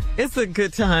truth. It's a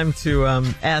good time to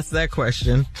ask that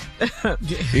question.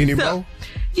 Any more?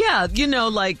 Yeah, you know,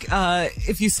 like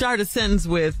if you start a sentence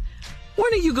with,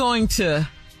 when are you going to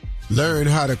learn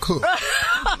how to cook?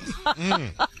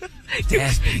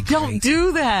 Don't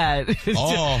do that.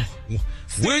 Oh,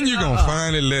 when you gonna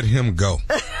finally let him go?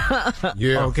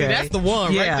 Yeah. Okay. That's the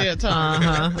one right there,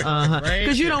 Tom.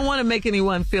 Because you don't want to make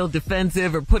anyone feel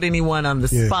defensive or put anyone on the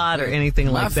spot or anything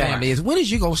My like that. family is, when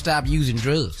is you gonna stop using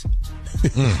drugs?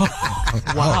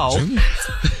 Wow.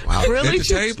 Really?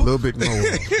 A little bit more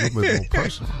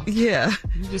personal. Yeah.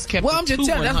 You just kept Well, I'm just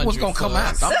telling you, that's what's gonna come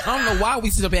out. I don't know why we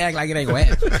sit up here act like it ain't gonna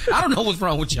happen. I don't know what's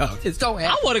wrong with y'all. It's gonna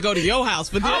happen. I want to go to your house,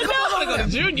 but then I want to go to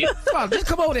Junior. Come on, just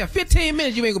come over there. 15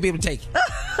 minutes, you ain't gonna be able to take it.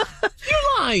 You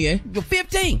lying. You're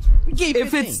 15.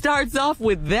 If it starts off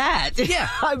with that, yeah,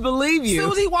 I believe you. As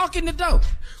soon as he walk in the door,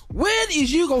 when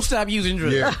is you gonna stop using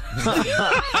drugs? Yeah.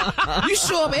 You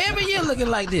show up every year looking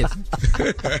like this.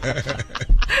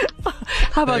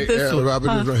 How about this one? How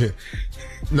about this right here?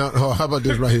 No, how about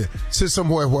this right here? Sit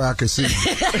somewhere where I can see you.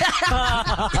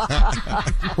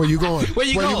 Where you going? Where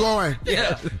you going?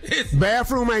 Yeah.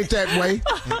 Bathroom ain't that way.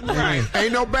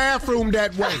 Ain't no bathroom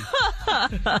that way.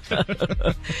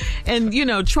 And,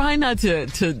 try not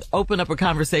to open up a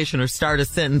conversation or start a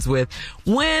sentence with,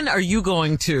 when are you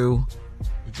going to...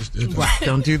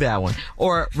 Don't do that one.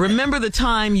 Or remember the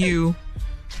time you...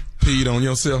 peed on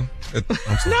yourself?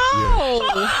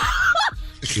 No!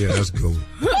 Yeah, that's good.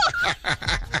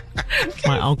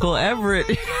 My Uncle Everett,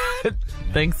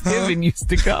 Thanksgiving used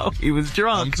to go. He was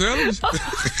drunk. I'm telling you.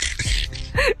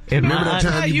 Remember that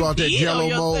time you bought that Jello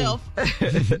mold?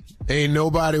 Ain't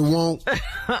nobody want.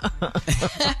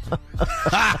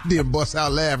 Then bust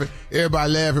out laughing.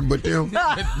 Everybody laughing but them.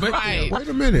 Right. Wait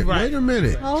a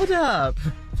minute. Hold up.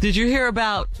 Did you hear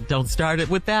about, don't start it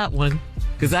with that one.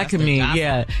 Because that can mean,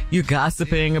 you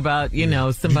gossiping about,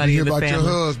 somebody in the family. Did you hear about your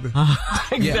husband?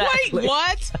 Exactly. Wait,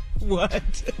 what?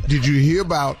 What? Did you hear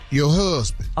about your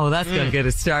husband? Oh, that's going to get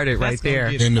us started right there.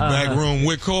 In the back room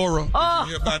with Cora. Did you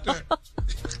hear about that?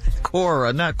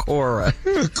 Cora, not Cora.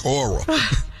 Cora.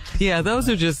 Yeah, those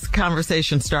are just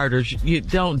conversation starters. You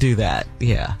don't do that.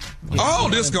 Yeah. All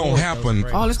this going to happen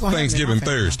Thanksgiving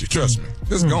Thursday. Trust me.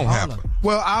 This going to happen.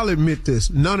 Well, I'll admit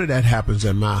this. None of that happens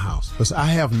at my house. Because I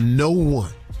have no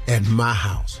one at my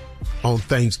house on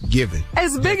Thanksgiving.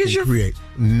 As big as your...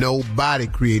 Nobody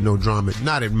create no drama.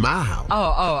 Not in my house.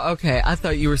 Oh, okay. I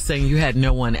thought you were saying you had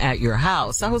no one at your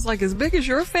house. I was like, as big as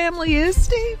your family is,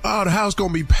 Steve? Oh, the house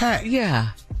going to be packed.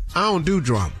 Yeah. I don't do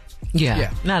drama.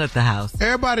 Yeah, not at the house.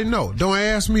 Everybody know. Don't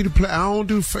ask me to play. I don't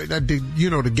do,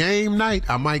 the game night.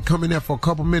 I might come in there for a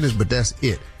couple minutes, but that's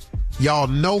it. Y'all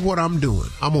know what I'm doing.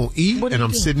 I'm going to eat, and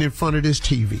I'm sitting in front of this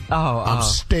TV. I'm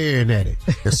staring at it.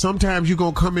 And sometimes you're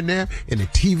going to come in there, and the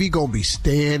TV going to be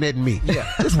staring at me. Yeah.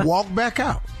 Just walk back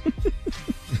out.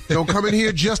 Don't come in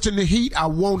here just in the heat. I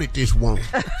want it this one.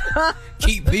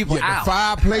 Keep people out. The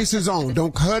fireplace is on.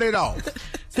 Don't cut it off.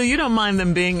 So you don't mind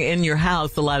them being in your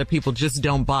house. A lot of people just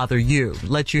don't bother you.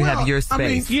 Let you have your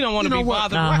space. You don't want to be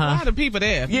bothered. Why are the people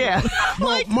there? Yeah.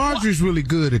 Well, Marjorie's really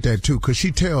good at that, too, because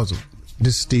she tells them,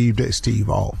 this Steve, that Steve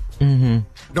off. Mm-hmm.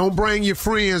 Don't bring your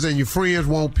friends, and your friends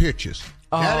want pictures.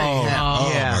 That ain't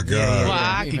happening. Yeah. My God. Well,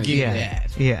 I can get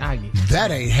that. Yeah.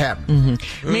 That ain't happening.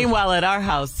 Mm-hmm. Meanwhile, at our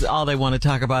house, all they want to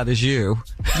talk about is you.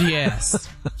 Yes.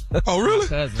 Oh, really?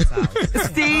 Cousin's house.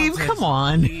 Steve, come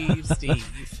on. Steve.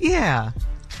 Yeah.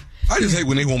 I just hate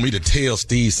when they want me to tell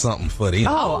Steve something for them.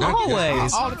 Oh,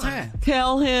 always. All the time.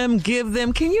 Tell him, give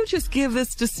them. Can you just give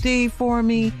this to Steve for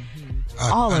me?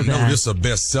 I know this is a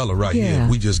bestseller right here.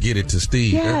 We just get it to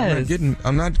Steve. Yes.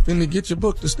 I'm not finna get your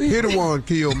book to Steve. Here the one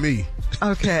kill me.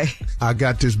 Okay. I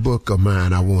got this book of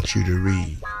mine I want you to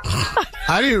read.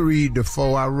 I didn't read the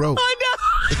 4 I wrote. I know.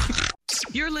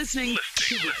 You're listening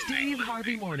to the Steve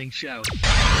Harvey Morning Show.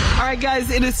 All right,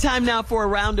 guys, it is time now for a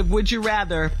round of Would You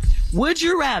Rather. Would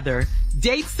you rather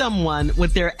date someone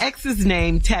with their ex's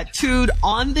name tattooed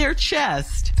on their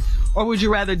chest, or would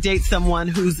you rather date someone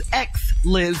whose ex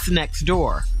lives next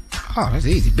door? Oh, that's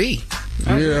easy. B.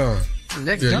 Yeah.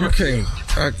 Next you door. can't.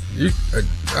 You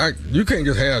can't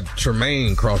just have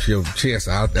Tremaine cross your chest.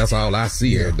 That's all I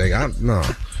see every day. No.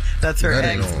 That's her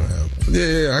ex.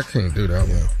 Yeah, I can't do that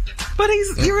one. But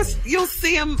you'll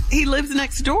see him. He lives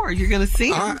next door. You're gonna see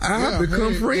him. I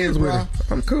become friends with him.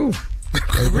 I'm cool.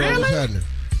 Hey, bro, what's happening?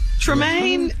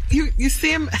 Tremaine, you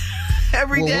see him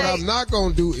every day. What I'm not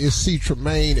going to do is see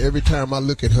Tremaine every time I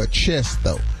look at her chest,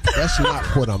 though. That's not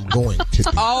what I'm going to do.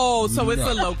 Oh, so it's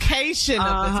a location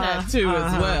of the tattoo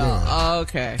as well. Yeah.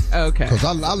 Okay. Because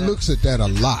I looks at that a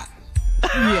lot.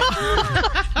 Yeah.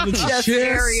 The chest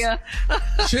area.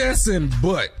 Chest and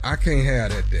butt. I can't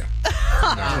have that there.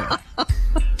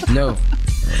 No.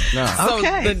 So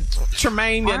the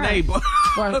Tremaine, your neighbor.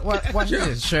 Watch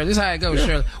this, Shirley. This is how it goes,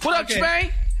 Shirley. What up,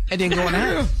 Tremaine? And then go in the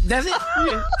house. That's it.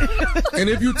 Yeah. And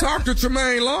if you talk to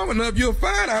Tremaine long enough, you'll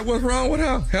find out what's wrong with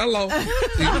her. Hello.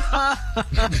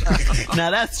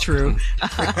 Now that's true. All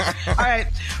right.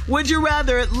 Would you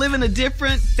rather live in a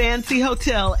different fancy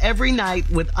hotel every night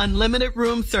with unlimited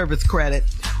room service credit?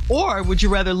 Or would you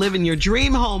rather live in your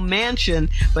dream home mansion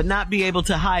but not be able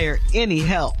to hire any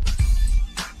help?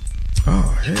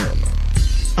 Oh, hell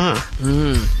no.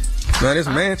 Now this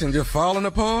mansion just falling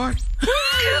apart?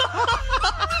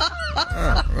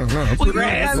 I'm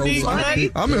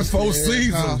in 4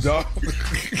 seasons, dog.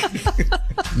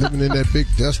 living in that big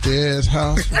dusty ass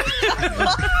house.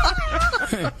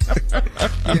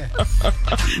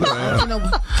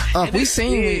 We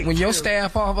seen when your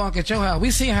staff off at your house.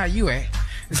 We seen how you act.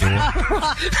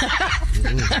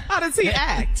 How does he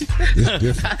act? It's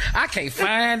different. I can't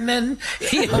find nothing.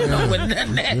 He don't know what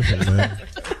nothing at.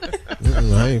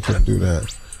 I ain't gonna do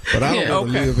that. But I don't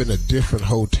want to live in a different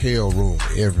hotel room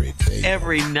every day.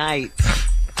 Every night.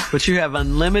 But you have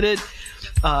unlimited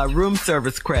room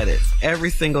service credit every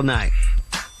single night.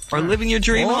 Or living your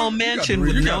dream home mansion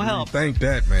with no help. Think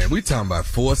that, man. We talking about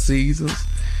Four Seasons.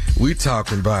 We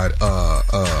talking about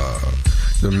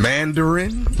the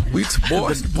Mandarin. We talking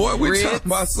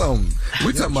about something.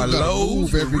 We talking about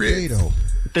Lowe's every day though.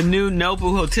 The new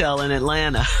Nobu Hotel in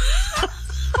Atlanta.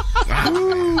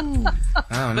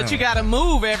 But you got to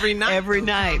move every night. Every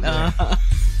night.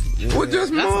 Well,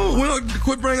 just move. We don't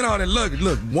quit bringing all that luggage.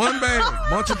 Look, one bag,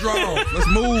 bunch of drawers. Let's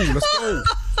move. Let's go.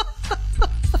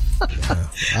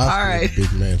 All right.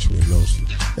 Big mansion with no.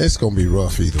 It's gonna be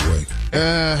rough either way.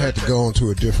 I had to go on to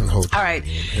a different hotel. All right.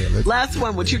 Last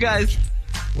one. What you guys?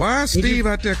 Why is Steve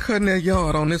out there cutting that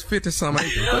yard on this 50-something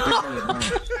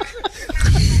acres?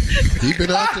 He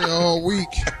been out there all week.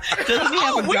 Doesn't he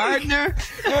have a gardener?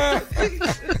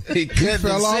 He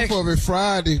fell off of it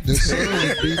Friday. The sun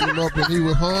was beating him up and he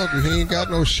was hungry. He ain't got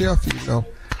no chef, you know.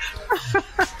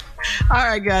 All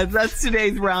right, guys, that's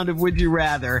today's round of Would You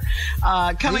Rather.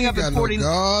 Coming up at 40. No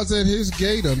guards at his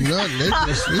gate or nothing.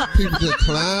 These people just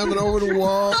climbing over the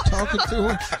wall, talking to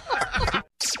him.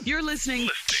 You're listening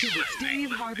to the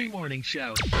Steve Harvey Morning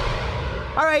Show.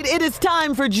 All right, it is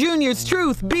time for Junior's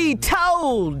Truth Be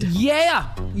Told.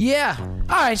 Yeah.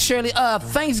 All right, Shirley.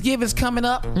 Thanksgiving's coming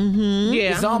up. Mm-hmm.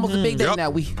 Yeah, it's almost a big day now.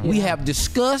 We have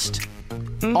discussed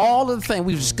all of the things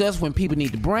we've discussed when people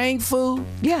need to bring food.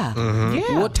 Yeah. Mm-hmm.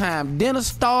 Yeah. What time dinner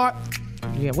start.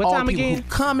 Yeah. What all time people again? who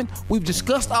coming. We've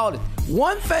discussed all this.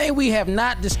 One thing we have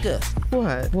not discussed.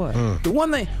 What? The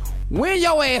one thing. When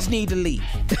your ass need to leave.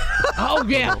 Oh,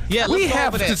 yeah. Yeah, we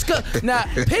have discussed. Now,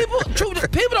 people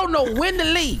don't know when to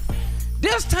leave.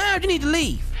 There's times you need to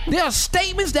leave. There are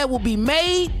statements that will be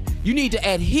made you need to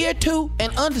adhere to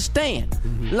and understand.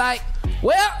 Like,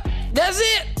 well, that's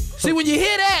it. See, when you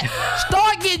hear that,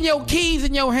 start getting your keys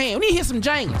in your hand. We need to hear some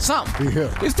jangling, something.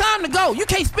 Yeah. It's time to go. You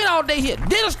can't spend all day here.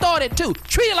 Dinner start at 2.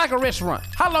 Treat it like a restaurant.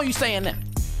 How long you staying there?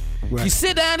 Right. You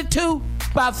sit down at 2,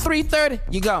 about 3:30,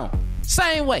 you gone.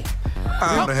 Same way.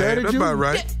 That's about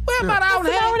right. Yeah, well, about an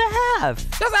hour and a half.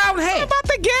 That's an hour and a half. What about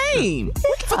the game?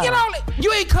 Forget all that.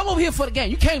 You ain't come over here for the game.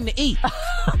 You came to eat.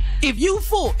 If you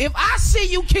full, if I see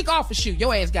you kick off a shoe,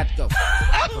 your ass got to go.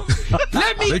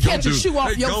 Let me catch a shoe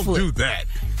off your foot. Do that.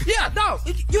 Yeah, no,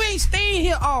 you ain't staying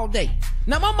here all day.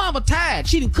 Now, my mama tired.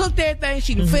 She done cooked everything.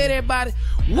 She done fed everybody.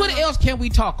 What else can we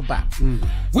talk about?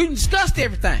 We discussed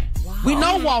everything. Wow. We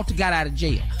know Walter got out of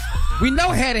jail. We know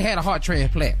Hattie had a heart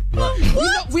transplant.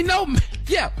 We know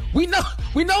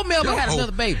Melba had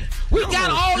another baby. We got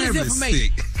all this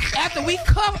information. After we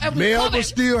cover, Melba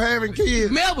still having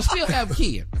kids. Melba still having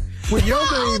kids. When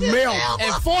your name Melba.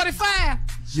 At 45,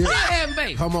 still having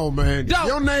baby. Come on, man.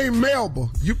 Your name Melba,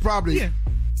 you probably...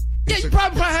 Yeah, you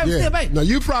probably having still baby. No,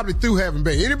 you probably through having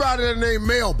baby. Anybody that named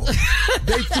Melba,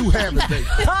 they through having baby.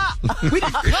 We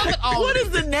covered all What this.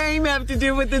 does the name have to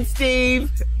do with it,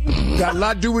 Steve? Got a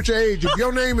lot to do with your age. If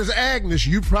your name is Agnes,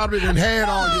 you probably done had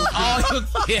all your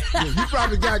kids. Yeah, you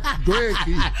probably got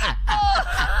grandkids.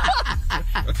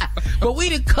 But we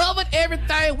done covered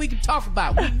everything we can talk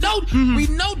about. We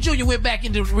know Junior went back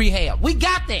into rehab. We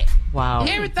got that. Wow.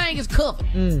 Everything is covered.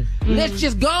 Let's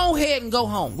just go ahead and go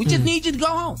home. We just need you to go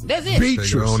home. That's it.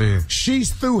 Beatrice.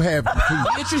 She's through having kids.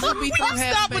 Beatrice will be through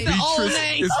having baby.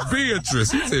 It's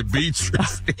Beatrice. He said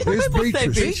Beatrice. It's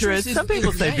Beatrice. Some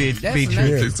people say Beatrice.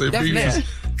 They say Beatrice.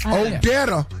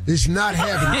 Odetta is not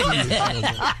having kids.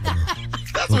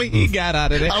 That's what he got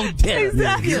out of that.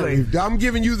 Exactly. I'm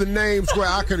giving you the names where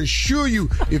I can assure you,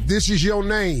 if this is your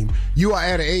name, you are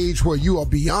at an age where you are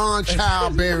beyond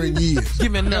childbearing years.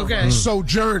 Give me another. Okay.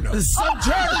 Sojourner.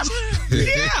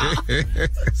 Yeah.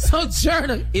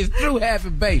 Sojourner is through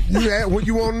having baby.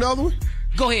 You want another one?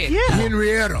 Go ahead. Yeah.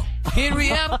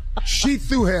 Henrietta? She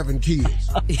through having kids.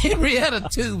 Henrietta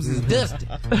tubes is dusty.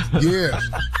 Yes.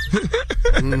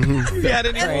 You got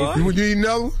any more? You need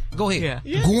another one? Go ahead.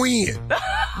 Yeah. Gwen.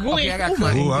 Okay, I got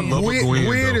Gwen. I love a Gwen.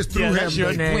 Gwen is through having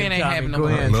baby. Gwen ain't having no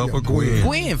I love a Gwen.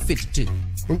 Gwen 52.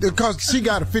 Because she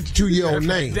got a 52-year-old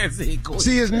name. That's it. Go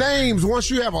See, his names, once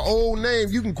you have an old name,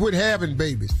 you can quit having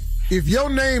babies. If your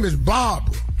name is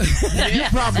Barbara, you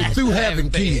probably through having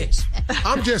kids.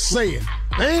 I'm just saying.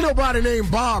 Ain't nobody named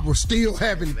Barbara still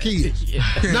having kids.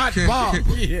 Not Barbara.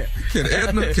 Can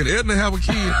Edna have a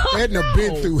kid? Edna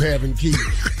been through having kids.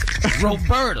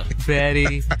 Roberta.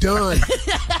 Betty. Done.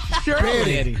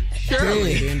 Shirley.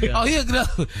 Shirley. Oh, here go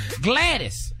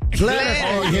Gladys. Gladys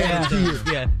already had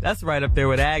kids. Yeah, that's right up there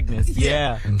with Agnes.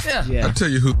 Yeah. I tell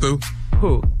you who threw.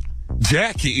 Who?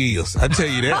 Jackie is. I tell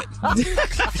you that.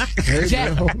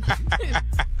 Jackie.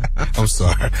 I'm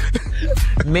sorry.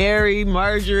 Mary,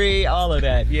 Marjorie, all of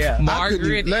that. Yeah.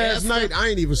 Margaret. Last night, I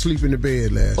ain't even sleep in the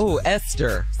bed last night. Oh,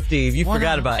 Esther. Steve, you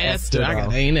forgot about Esther.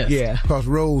 Yeah. Because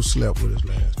Rose slept with us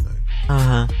last night.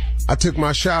 Uh-huh. I took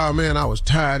my shower, man. I was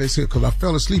tired as hell because I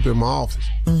fell asleep in my office.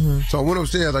 Mm-hmm. So I went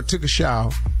upstairs. I took a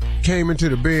shower, came into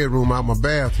the bedroom out my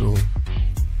bathroom,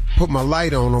 put my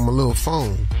light on my little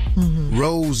phone,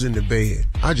 Rose in the bed.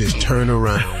 I just turned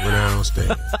around, went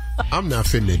downstairs. I'm not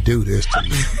finna do this to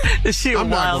me. Is she a I'm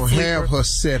not wild gonna sleeper? have her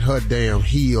set her damn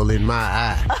heel in my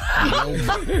eye. I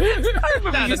remember you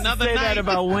used to say that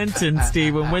about Winton,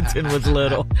 Steve, when Winton was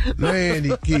little. Man,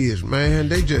 these kids, man,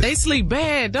 They sleep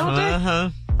bad, don't they? Uh-huh.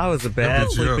 I was a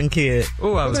bad sleeping kid.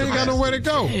 Oh, I was They ain't got nowhere to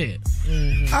go. Yeah.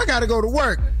 I gotta go to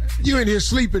work. You in here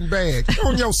sleeping bad. Get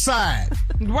on your side.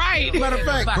 Right. Matter of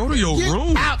fact, Go to your get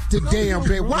room. out the damn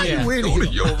bed. Why you in Go here?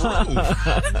 to your room.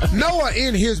 Noah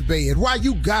in his bed. Why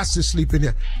you got to sleep in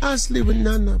there? I sleep with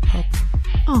Nana, Papa.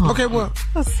 Okay, well,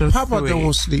 That's so Papa sweet. don't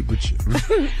want to sleep with you.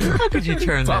 How could you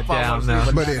turn that Papa down, wants though?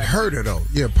 to But it hurt her, though.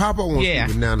 Yeah, Papa wants to Yeah.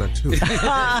 sleep with Nana, too.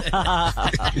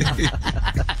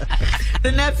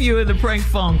 The nephew and the prank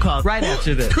phone call right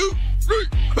after this.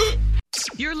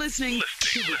 You're listening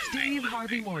to the Steve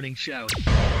Harvey Morning Show.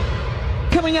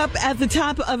 Coming up at the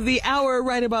top of the hour,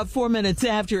 right about 4 minutes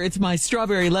after, it's my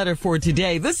strawberry letter for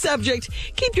today. The subject,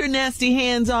 keep your nasty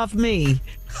hands off me.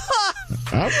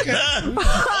 Okay.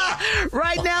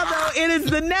 Right now, though, it is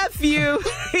the nephew.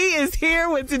 He is here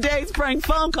with today's prank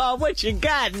phone call. What you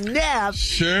got, Neff?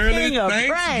 Shirley, King of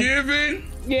prank. Thanksgiving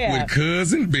Yeah. with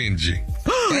Cousin Benji.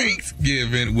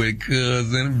 Thanksgiving with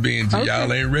Cousin Benji. Okay.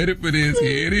 Y'all ain't ready for this.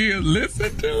 Here it is.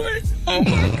 Listen to it. Oh,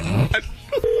 my God.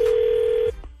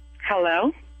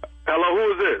 Hello? Hello,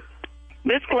 who is this?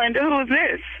 This Glenda, who is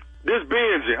this? This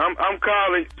Benji. I'm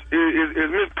calling.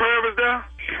 Is Miss Purvis there?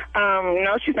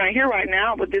 No, she's not here right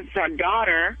now, but this is her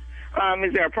daughter.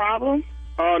 Is there a problem?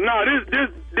 No,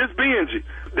 this Benji.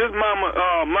 This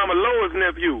Mama Lois'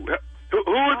 nephew.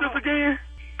 Who is this again?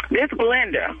 This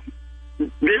Glenda. This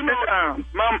is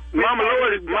Mama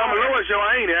Lois,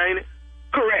 ain't it?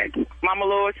 correct. Mama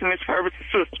Lois and Miss Purvis'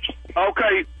 sisters.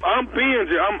 Okay, I'm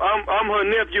Benji. I'm her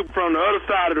nephew from the other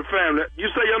side of the family. You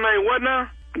say your name what now?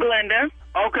 Glenda.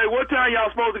 Okay, what time y'all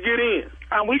supposed to get in?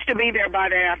 We should be there by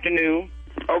the afternoon.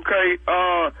 Okay,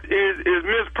 is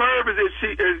Miss Purvis,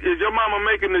 is your mama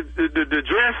making the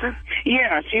dressing?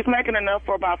 Yeah, she's making enough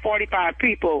for about 45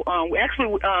 people.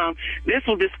 This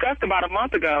was discussed about a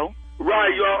month ago.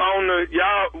 Right,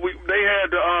 they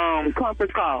had the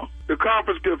conference call. The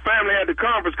family had the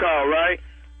conference call, right?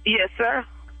 Yes, sir.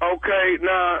 Okay,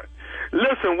 now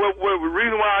listen, what the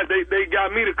reason why they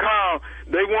got me to call,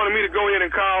 they wanted me to go in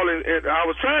and call, and I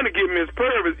was trying to get Miss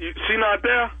Purvis. She not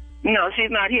there? No, she's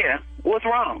not here. What's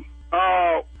wrong?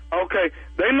 Okay.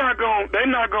 They're not gonna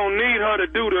need her to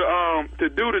do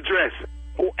the dressing.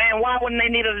 And why wouldn't they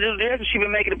need her to do the dressing? She's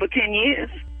been making it for 10 years.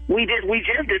 We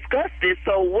just discussed this.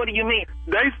 So what do you mean?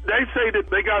 They say that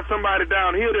they got somebody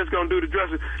down here that's gonna do the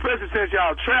dressing. Especially since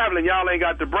y'all traveling, y'all ain't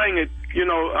got to bring it,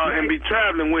 and be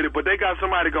traveling with it. But they got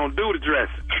somebody gonna do the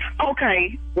dressing.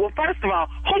 Okay. Well, first of all,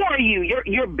 who are you?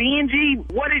 You're Benji.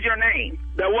 What is your name?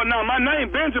 My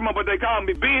name Benjamin, but they call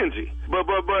me Benji. But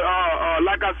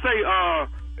like I say,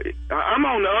 I'm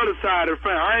on the other side of the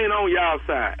family. I ain't on y'all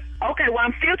side. Okay. Well,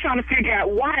 I'm still trying to figure out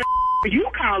why are you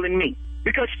calling me?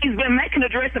 Because she's been making the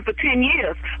dressing for 10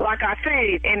 years, like I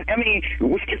said. And, I mean,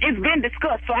 it's been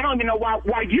discussed, so I don't even know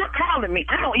why you're calling me.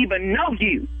 I don't even know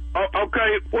you.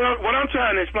 Okay, well, what I'm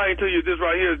trying to explain to you this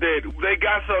right here is that they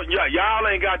got y'all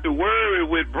ain't got to worry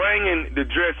with bringing the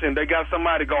dressing. They got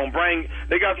somebody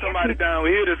they got somebody down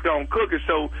here that's gonna cook it.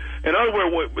 So, in other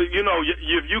words,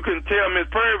 if you can tell Miss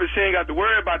Purvis she ain't got to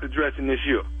worry about the dressing this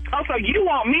year. Oh, so you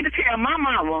want me to tell my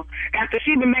mama, after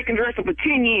she been making dressing for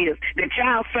 10 years, that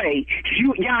y'all say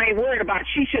y'all ain't worried about it.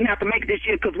 She shouldn't have to make it this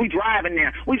year because we driving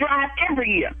now. We drive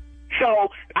every year. So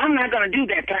I'm not going to do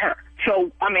that to her.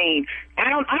 So, I mean, I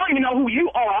don't even know who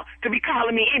you are to be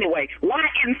calling me anyway. Why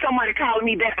isn't somebody calling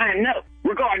me that I know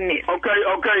regarding this? Okay.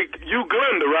 You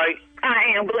Glenda, right?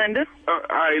 I am Glenda. All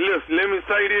right, listen, let me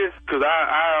say this, because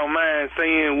I don't mind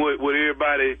saying what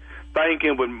everybody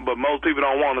thinking, but most people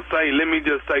don't want to say. Let me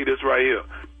just say this right here.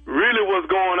 Really what's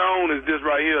going on is this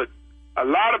right here. a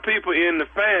lot of people in the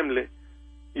family,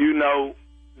 you know,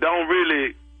 don't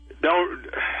really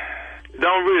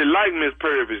like Miss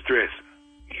Purvis dressing.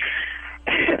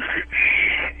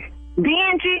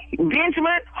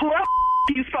 Benjamin, who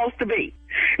the you supposed to be?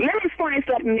 Let me explain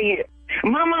something to you.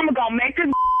 My mama gonna make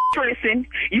this dressing.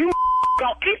 You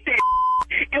gonna eat that,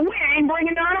 and we ain't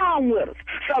bringing none home with us.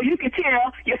 So you can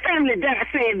tell your family that I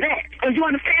said that. Do you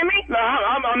understand me? No,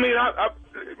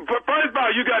 first of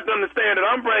all, you got to understand that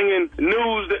I'm bringing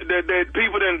news that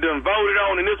people done voted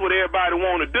on, and this is what everybody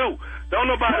want to do. Don't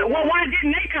nobody. Well, why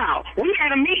didn't they call? We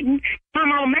had a meeting. My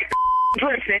mama make the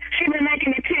dressing. She been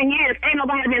making it 10 years. Ain't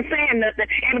nobody been saying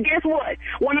nothing. And guess what?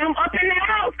 When I'm up in that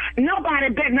house, nobody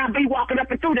better not be walking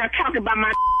up and through there talking about my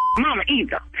mama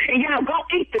either. And y'all go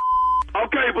eat the.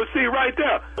 Okay, but see right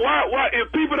there, why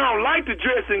if people don't like the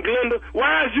dressing, Glenda,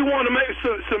 why is you want to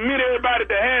submit everybody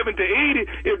to having to eat it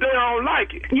if they don't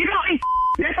like it? You don't eat.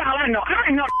 That's all I know. I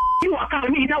ain't know you are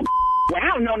calling me no. Well, I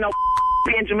don't know no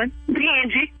Benjamin,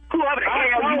 Benji, whoever the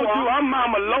hell you are. I'm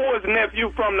Mama Lois'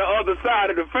 nephew from the other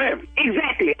side of the family.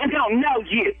 Exactly. I don't know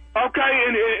you. Okay,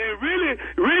 and really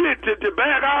to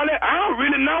back all that, I don't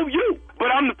really know you. But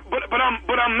I'm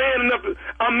man enough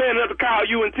to call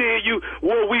you and tell you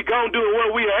what we gonna do and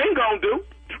what we ain't gonna do.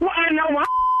 Well, I know one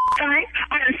thing.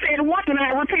 I done said it once and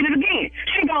I repeat it again.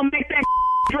 She gonna make that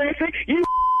dressing. You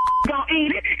gonna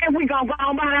eat it, and we gonna go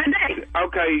on by our day.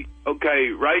 Okay,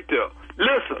 right there.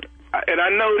 Listen, and I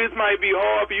know this might be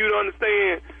hard for you to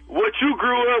understand. What you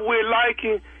grew up with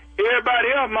liking,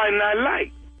 everybody else might not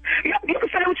like. You can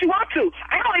say what you want to.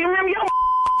 I don't even remember your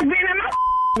being in my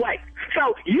way.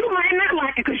 So you might not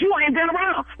like it because you ain't been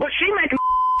around. But she making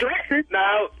dressing.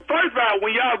 Now, first of all,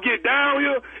 when y'all get down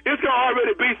here, it's going to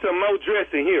already be some more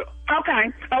dressing here.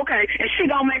 Okay. And she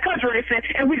going to make her dressing,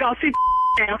 and we going to sit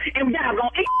down, and y'all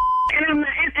going to eat. And I'm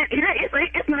not,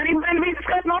 it's not even going to be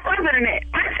discussed no further than that.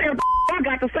 I said I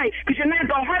got to say, because you're not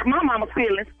going to hurt my mama's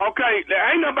feelings. Okay, there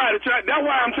ain't nobody trying. That's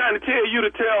why I'm trying to tell you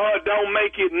to tell her don't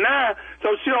make it now,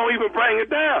 so she don't even bring it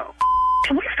down.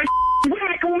 We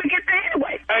make it when we get there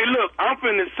anyway. Hey, look, I'm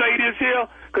finna say this here,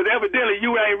 because evidently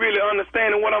you ain't really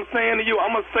understanding what I'm saying to you.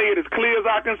 I'm going to say it as clear as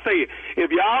I can say it.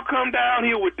 If y'all come down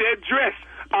here with that dress,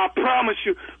 I promise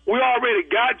you, we already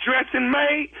got dressing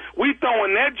made. We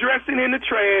throwing that dressing in the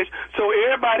trash so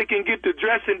everybody can get the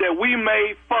dressing that we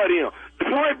made for them.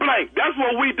 Point blank, that's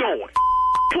what we doing.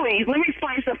 Please, let me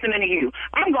explain something to you.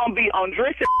 I'm going to be on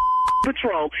dressing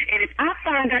patrol, and if I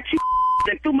find out you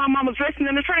and threw my mama's dressing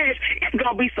in the trash, it's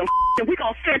going to be some and we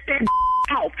going to set that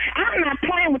off. I'm not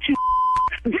playing with you.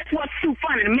 This what's too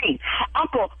funny to me.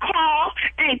 Uncle Carl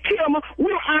and Kilmer, we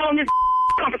were all on this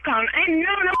conference call. Ain't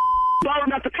none of them bold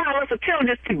enough to call us or tell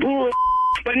us to bull.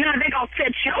 But now they going to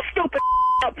set your stupid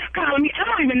up calling me. I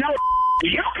don't even know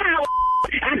your call.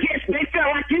 I guess they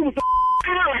felt like you was the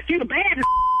call, like you the baddest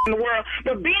in the world.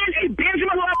 But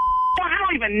Benjamin, I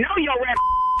don't even know your rap.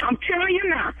 I'm telling you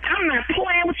now. I'm not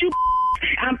playing with you.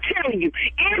 I'm telling you,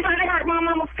 anybody hurt my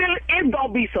mama's feelings, it's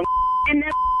gonna be some in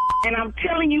that. And I'm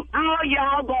telling you, all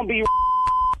y'all gonna be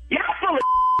y'all full of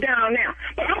down now.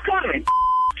 But I'm coming.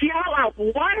 Y'all out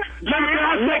one. Can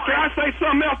I say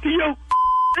something else to you?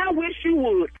 I wish you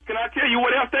would. Can I tell you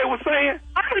what else they were saying?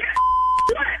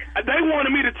 What? They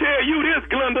wanted me to tell you this,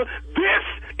 Glenda. This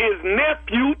is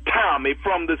Nephew Tommy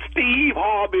from the Steve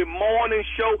Harvey Morning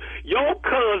Show. Your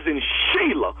cousin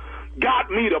Sheila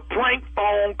got me to prank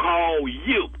phone call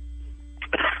you.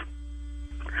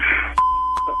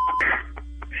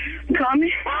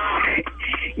 Tommy,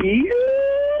 you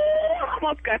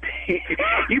almost got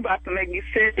you about to make me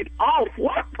set it off.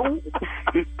 What?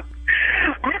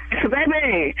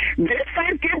 Baby, this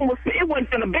Thanksgiving it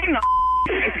wasn't gonna be no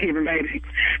Thanksgiving, baby.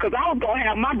 Because I was gonna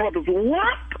have my brothers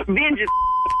vengeance.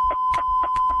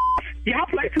 Y'all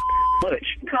play too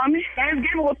much. Tommy,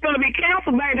 Thanksgiving was gonna be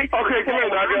canceled, baby. Okay, come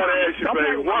on, I gotta ask you,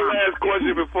 baby. One last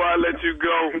question before I let you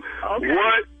go. Okay.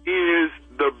 What is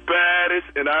the baddest,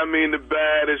 and I mean the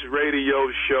baddest,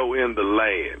 radio show in the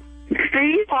land?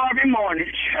 Steve Harvey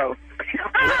Morning Show.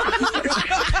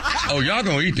 Oh, y'all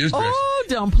gonna eat this dress. Oh,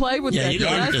 don't play with that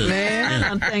dress, man.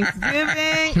 On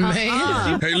Thanksgiving.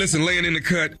 Man. Hey, listen, laying in the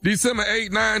cut. December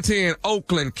 8, 9, 10,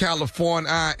 Oakland,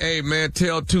 California. Hey, man,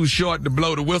 tell Too Short to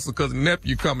blow the whistle because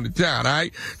nephew coming to town, all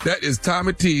right? That is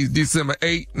Tommy T's December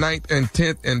 8th, 9th, and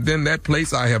 10th. And then that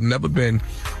place I have never been,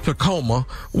 Tacoma,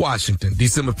 Washington.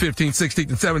 December 15th, 16th,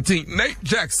 and 17th, Nate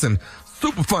Jackson.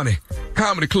 Super Funny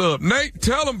Comedy Club. Nate,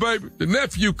 tell him, baby, the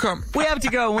nephew coming. We have to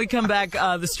go when we come back.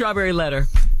 The Strawberry Letter.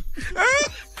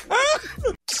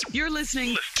 You're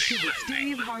listening to the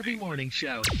Steve Harvey Morning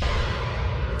Show.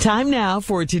 Time now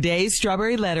for today's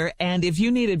Strawberry Letter. And if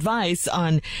you need advice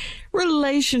on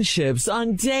relationships,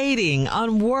 on dating,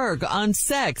 on work, on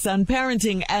sex, on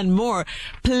parenting, and more,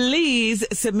 please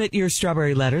submit your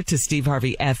Strawberry Letter to Steve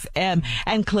Harvey FM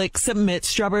and click Submit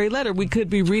Strawberry Letter. We could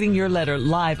be reading your letter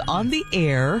live on the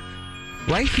air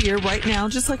right here, right now,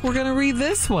 just like we're going to read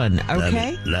this one,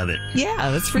 okay? Love it.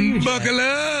 Yeah, that's for you, Jack. Buckle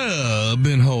up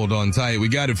and hold on tight. We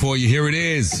got it for you. Here it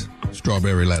is.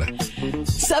 Strawberry Letter.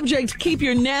 Subject, keep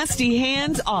your nasty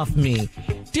hands off me.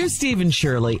 Dear Steve and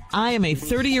Shirley, I am a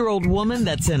 30-year-old woman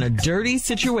that's in a dirty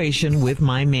situation with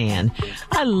my man.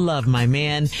 I love my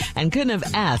man and couldn't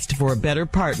have asked for a better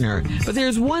partner. But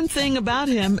there's one thing about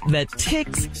him that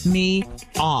ticks me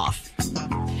off.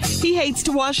 He hates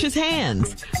to wash his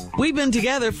hands. We've been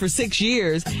together for 6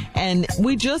 years, and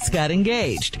we just got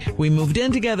engaged. We moved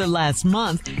in together last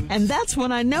month, and that's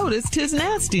when I noticed his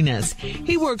nastiness.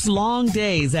 He works long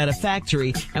days at a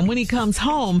factory, and when he comes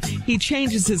home, he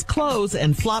changes his clothes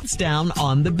and flops down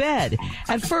on the bed.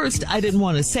 At first, I didn't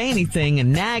want to say anything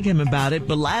and nag him about it,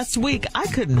 but last week, I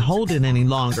couldn't hold it any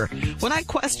longer. When I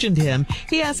questioned him,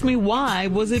 he asked me why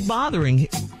was it bothering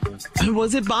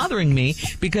me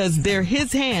because they're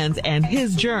his hands and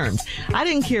his germs. I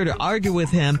didn't care to argue with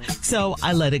him, so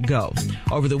I let it go.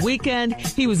 Over the weekend,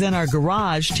 he was in our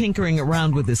garage tinkering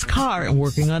around with his car and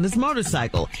working on his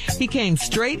motorcycle. He came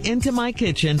straight into my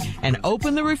kitchen and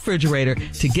opened the refrigerator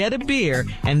to get a beer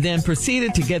and then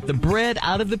proceeded to get the bread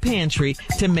out of the pantry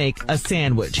to make a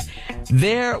sandwich.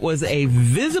 There was a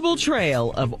visible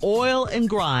trail of oil and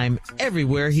grime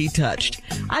everywhere he touched.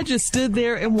 I just stood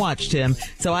there and watched him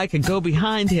so I could go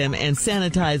behind him and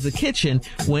sanitize the kitchen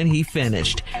when he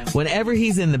finished. Whenever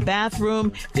he's in the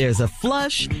bathroom, there's a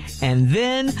flush, and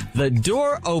then the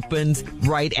door opens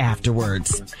right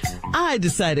afterwards. I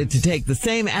decided to take the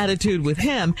same attitude with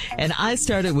him, and I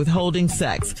started withholding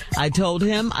sex. I told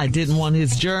him I didn't want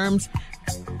his germs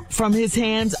from his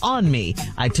hands on me.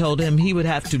 I told him he would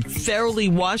have to thoroughly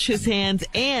wash his hands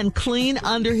and clean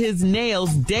under his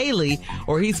nails daily,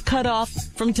 or he's cut off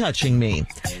from touching me.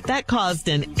 That caused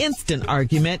an instant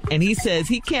argument, and he says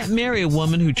he can't marry a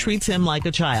woman who treats him like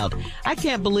a child. I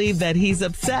can't believe that he's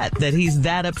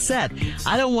that upset.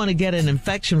 I don't want to get an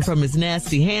infection from his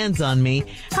nasty hands on me.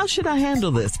 How should I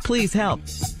handle this? Please help.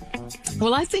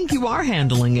 Well, I think you are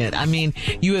handling it. I mean,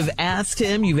 you have asked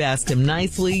him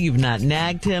nicely. You've not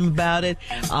nagged him about it.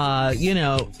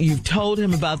 You've told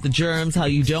him about the germs, how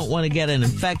you don't want to get an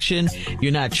infection.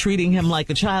 You're not treating him like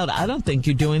a child. I don't think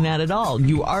you're doing that at all.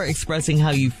 You are expressing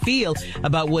how you feel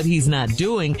about what he's not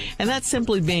doing, and that's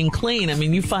simply being clean. I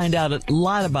mean, you find out a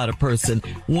lot about a person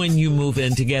when you move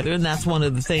in together, and that's one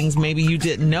of the things maybe you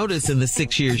didn't notice in the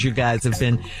 6 years you guys have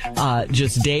been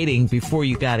just dating before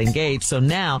you got engaged. So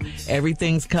now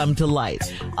everything's come to light.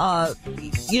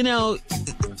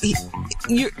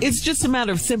 It's just a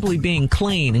matter of simply being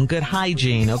clean and good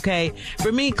hygiene, okay?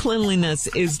 For me, cleanliness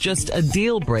is just a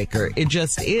deal breaker. It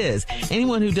just is.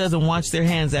 Anyone who doesn't wash their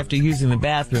hands after using the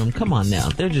bathroom, come on now,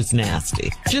 they're just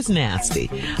nasty. Just nasty.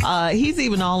 He's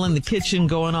even all in the kitchen,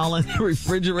 going all in the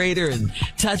refrigerator and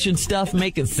touching stuff,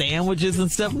 making sandwiches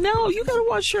and stuff. No, you gotta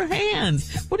wash your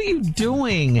hands. What are you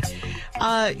doing?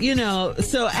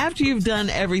 So after you've done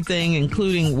everything,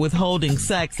 including withholding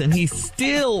sex, and he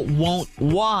still won't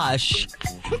wash,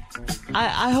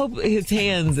 I hope his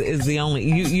hands is the only,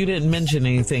 you didn't mention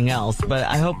anything else, but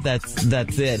I hope that's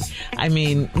it. I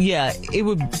mean, yeah, it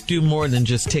would do more than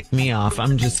just tick me off.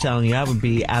 I'm just telling you, I would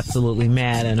be absolutely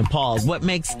mad and appalled.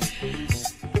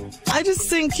 I just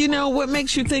think, what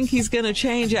makes you think he's going to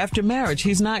change after marriage?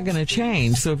 He's not going to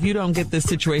change. So if you don't get this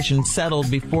situation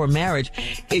settled before marriage,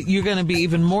 you're going to be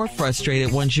even more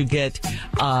frustrated once you get,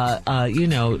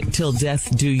 till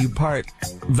death do you part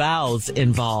vows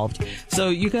involved. So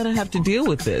you're going to have to deal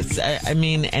with this.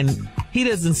 And he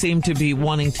doesn't seem to be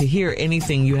wanting to hear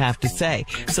anything you have to say.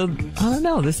 So I don't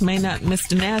know.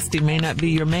 Mr. Nasty may not be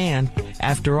your man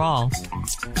after all.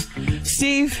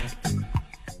 Steve?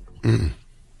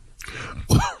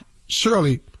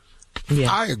 Shirley, yeah.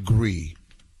 I agree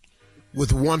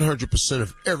with 100%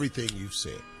 of everything you've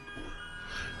said.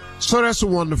 So that's a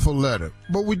wonderful letter.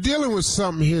 But we're dealing with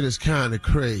something here that's kind of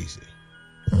crazy.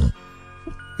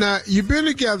 Now, you've been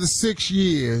together 6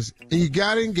 years, and you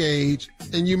got engaged,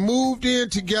 and you moved in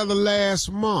together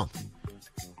last month.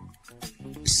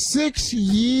 6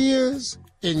 years,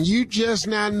 and you just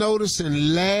now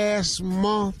noticing last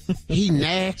month he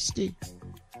nasty?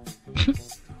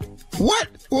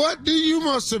 What do you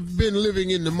must have been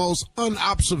living in the most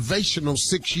unobservational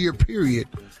 6-year period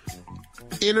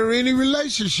in any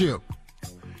relationship?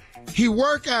 He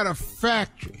work at a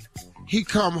factory. He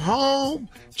come home,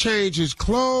 change his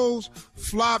clothes,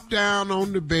 flop down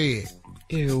on the bed.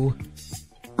 Ew.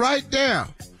 Right there.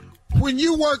 When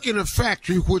you work in a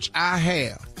factory, which I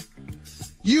have,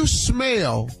 you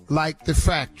smell like the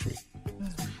factory.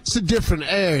 It's a different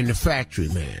air in the factory,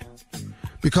 man,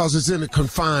 because it's in a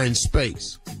confined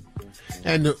space.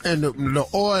 And the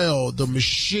oil, the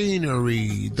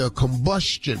machinery, the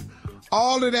combustion,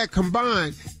 all of that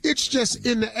combined, it's just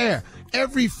in the air.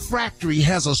 Every factory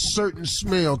has a certain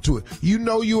smell to it. You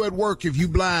know you at work if you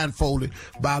blindfolded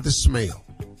by the smell.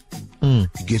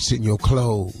 It gets in your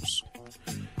clothes.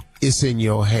 It's in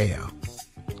your hair.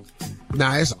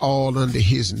 Now, it's all under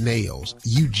his nails.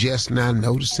 You just not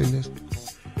noticing this?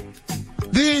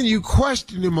 Then you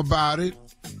question him about it,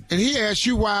 and he asks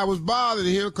you why I was bothering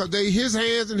him, because they his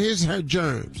hands and his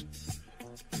germs.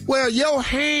 Well, your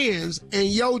hands and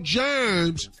your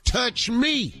germs touch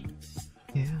me.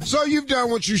 Yeah. So you've done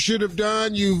what you should have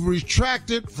done. You've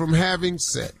retracted from having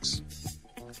sex.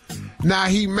 Now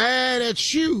he mad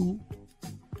at you,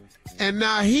 and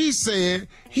now he said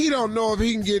he don't know if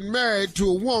he can get married to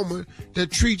a woman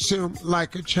that treats him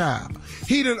like a child.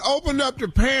 He done opened up the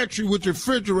pantry with the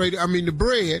refrigerator, the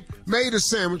bread, made a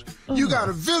sandwich. You got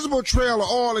a visible trail of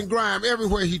oil and grime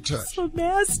everywhere he touched. So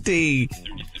nasty.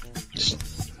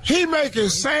 He making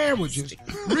sandwiches,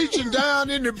 reaching down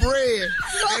in the bread,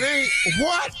 and ain't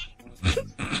what?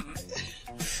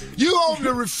 You open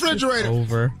the refrigerator.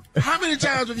 Over. How many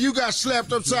times have you got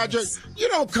slapped upside your... You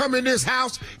don't come in this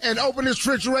house and open this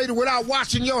refrigerator without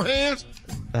washing your hands?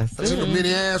 I took a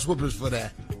many ass whoopers for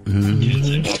that.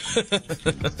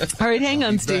 All right, hang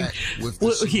on, Steve.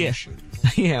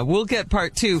 Yeah, we'll get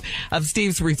part 2 of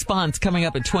Steve's response coming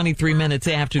up at 23 minutes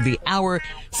after the hour.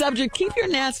 Subject, keep your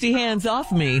nasty hands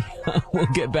off me. We'll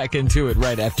get back into it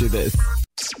right after this.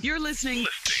 You're listening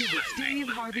to the Steve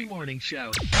Harvey Morning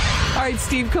Show. All right,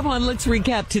 Steve, come on. Let's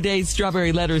recap today's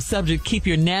Strawberry Letter. Subject, keep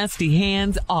your nasty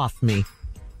hands off me.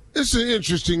 It's an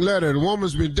interesting letter. The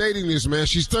woman's been dating this man.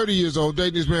 She's 30 years old,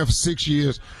 dating this man for 6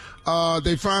 years.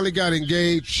 They finally got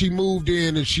engaged. She moved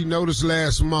in, and she noticed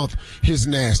last month his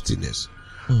nastiness.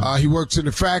 He works in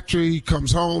the factory,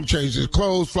 comes home, changes his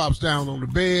clothes, flops down on the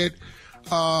bed.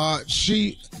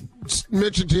 She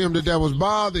mentioned to him that was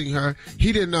bothering her.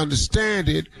 He didn't understand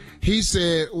it. He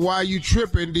said, "Why you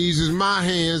tripping? These is my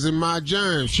hands and my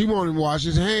germs." She wanted him to wash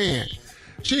his hands.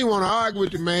 She didn't want to argue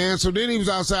with the man, so then he was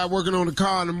outside working on the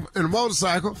car and a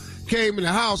motorcycle, came in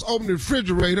the house, opened the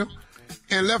refrigerator,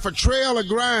 and left a trail of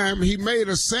grime. He made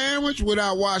a sandwich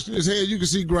without washing his hands. You can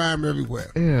see grime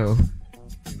everywhere. Ew.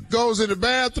 Goes in the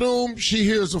bathroom. She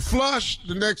hears a flush.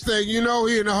 The next thing you know,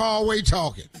 he in the hallway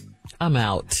talking. I'm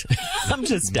out. I'm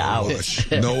just out.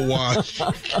 No wash.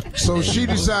 So she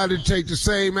decided to take the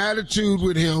same attitude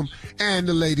with him, and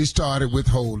the lady started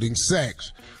withholding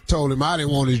sex. Told him I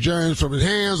didn't want his germs from his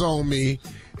hands on me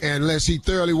unless he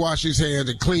thoroughly washed his hands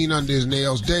and clean under his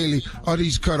nails daily, or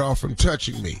he's cut off from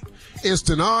touching me.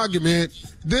 Instant argument.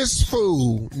 This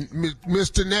fool,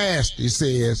 Mr. Nasty,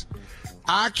 says,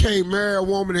 "I can't marry a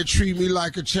woman that treat me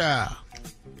like a child."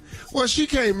 Well, she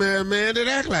can't marry a man that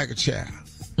act like a child.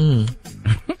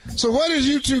 So what is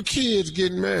you two kids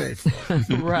getting married for?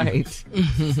 Right.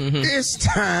 It's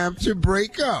time to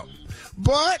break up.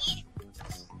 But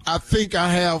I think I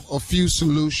have a few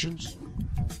solutions.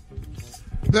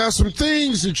 There are some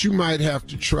things that you might have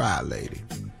to try, lady.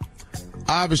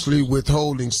 Obviously,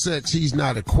 withholding sex, he's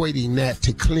not equating that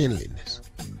to cleanliness,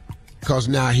 because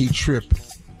now he tripping.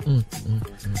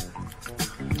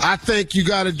 I think you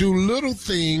got to do little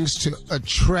things to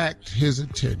attract his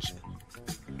attention.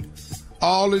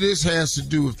 All of this has to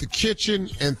do with the kitchen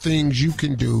and things you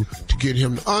can do to get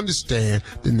him to understand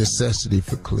the necessity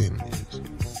for cleanliness.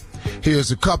 Here's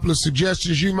a couple of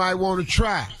suggestions you might want to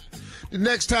try. The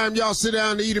next time y'all sit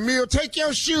down to eat a meal, take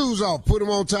your shoes off. Put them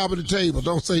on top of the table.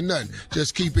 Don't say nothing.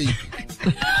 Just keep eating.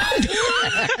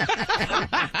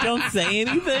 Don't say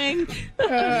anything.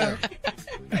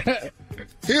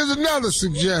 Here's another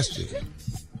suggestion.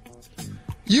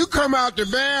 You come out the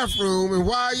bathroom, and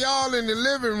while y'all in the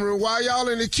living room, while y'all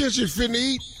in the kitchen finna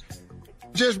eat,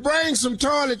 just bring some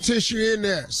toilet tissue in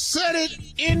there. Set it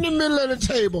in the middle of the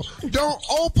table. Don't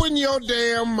open your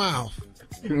damn mouth.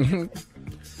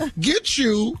 Get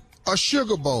you a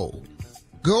sugar bowl.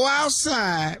 Go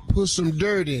outside, put some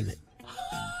dirt in it.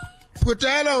 Put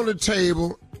that on the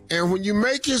table, and when you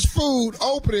make his food,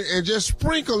 open it and just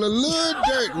sprinkle a little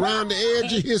dirt around the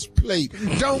edge of his plate.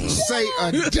 Don't say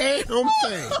a damn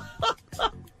thing.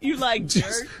 You like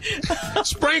dirt?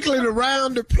 Sprinkle it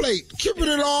around the plate. Keeping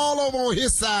it all over on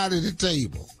his side of the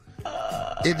table.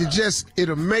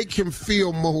 It'll make him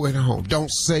feel more at home.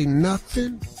 Don't say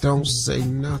nothing. Don't say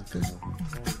nothing.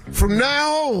 from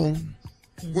now on,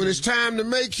 when it's time to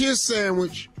make his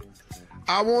sandwich,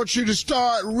 I want you to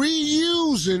start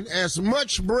reusing as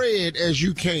much bread as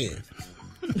you can.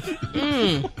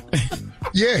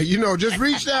 Yeah, just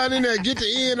reach down in there, get the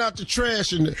end out the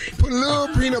trash, and put a little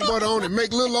peanut butter on it,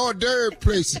 make little hors d'oeuvre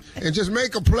plates, and just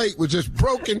make a plate with just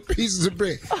broken pieces of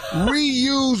bread.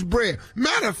 Reuse bread.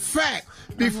 Matter of fact,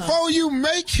 before you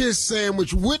make his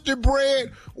sandwich with the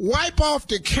bread, wipe off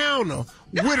the counter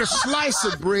with a slice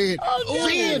of bread,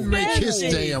 then make his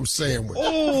damn sandwich.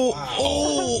 Wow.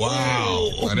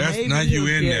 Now you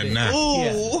in there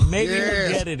now. Maybe he'll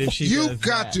get it if she does You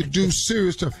got to do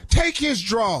serious stuff. Take his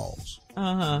drawers. Take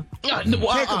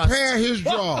a pair of his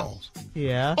drawers.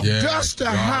 Yeah. Dust the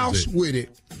house with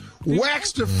it.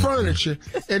 Wax the furniture,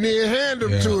 and then hand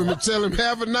them to him and tell him,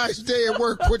 have a nice day at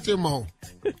work, put them on.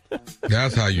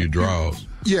 That's how you draw.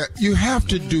 Yeah, you have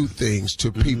to do things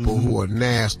to people who are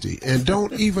nasty, and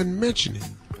don't even mention it.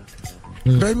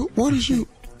 Baby, what is you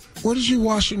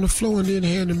washing the floor and then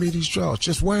handing me these drawers?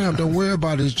 Just wear them. Don't worry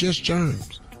about it. It's just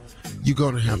germs. You're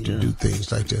going to have to do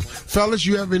things like that. Fellas,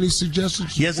 you have any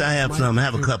suggestions? Yes, I have some. I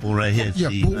have a couple right here, Yeah,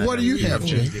 Steve. but what do you have,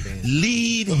 Jay?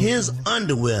 Leave his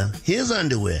underwear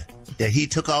that he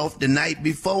took off the night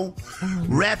before,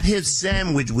 wrap his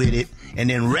sandwich with it, and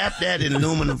then wrap that in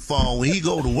aluminum foil when he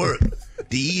go to work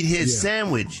to eat his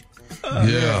sandwich.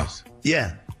 Yeah,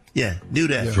 do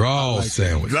that. Draw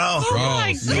sandwich. Draw.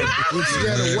 Instead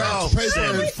of wax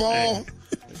paper and fall,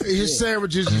 his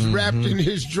sandwich is wrapped in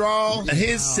his drawers.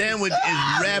 His sandwich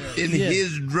is wrapped in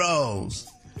his drawers.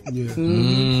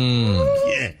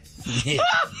 Yeah.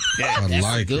 I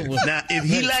like it. Now, if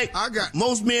he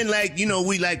most men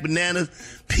we like bananas.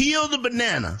 Peel the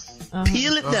banana,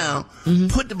 peel it down,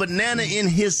 put the banana in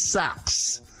his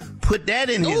socks, put that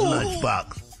in his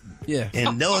lunchbox. Yeah.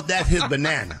 And know that's his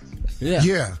banana.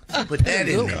 Yeah. Put that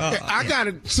in there. I got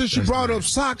it. Since you brought up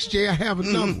socks, Jay, I have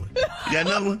another one. You got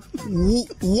another one?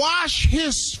 Wash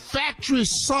his factory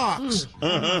socks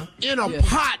in a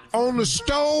pot on the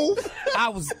stove.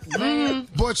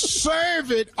 But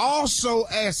serve it also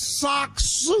as sock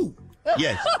soup.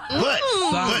 Yes, but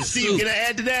Steve, can I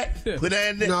add to that? Put that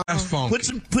in there. No, that's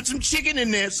funky. Put some chicken in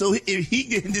there, so if he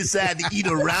can decide to eat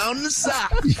around the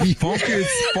sock.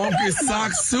 Funky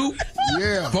sock soup.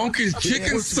 Yeah. Funky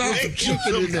chicken sock.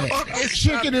 Chicken in there.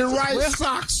 Chicken and rice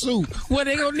sock soup. Well,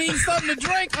 they gonna need something to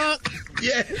drink,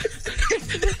 Yeah.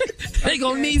 They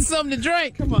gonna need something to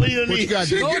drink. Come on. Go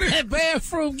to that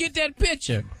bathroom, get that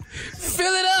pitcher,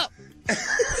 fill it up.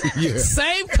 Yeah.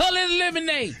 Same color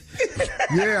lemonade.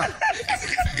 Yeah.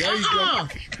 There you go.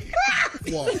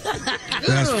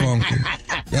 That's funky.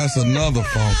 That's another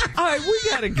funky. All right, we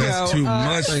gotta go. That's too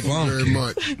much Thank funky. you very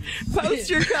much. Post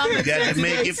your comments gotta in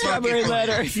make the it Strawberry funky.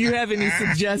 Letter if you have any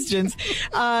suggestions.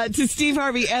 To Steve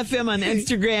Harvey FM on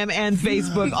Instagram and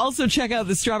Facebook. Also check out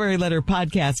the Strawberry Letter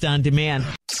podcast on demand.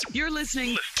 You're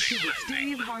listening to the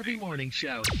Steve Harvey Morning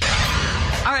Show.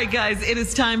 All right, guys, it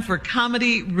is time for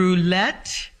Comedy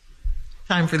Roulette.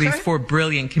 Time for these four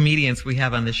brilliant comedians we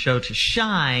have on the show to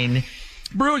shine.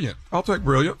 Brilliant. I'll take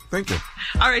brilliant. Thank you.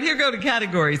 All right, here go the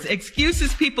categories.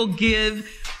 Excuses people give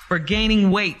for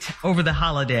gaining weight over the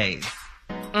holidays.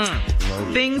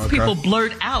 Things people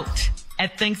blurt out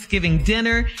at Thanksgiving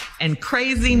dinner, and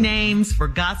crazy names for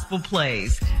gospel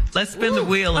plays. Let's spin the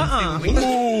wheel and see what we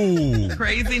can.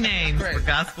 Crazy names for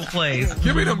gospel plays.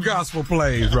 Give me them gospel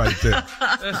plays right there.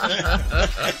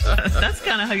 That's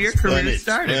kind of how your career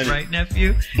started, right,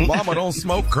 nephew? Mama don't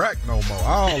smoke crack no more.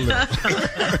 All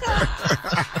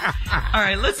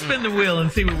right, let's spin the wheel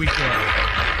and see what we get.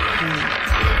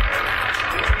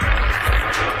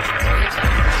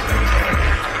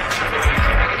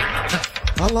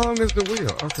 How long is the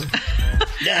wheel? Okay.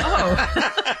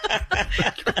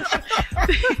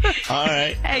 All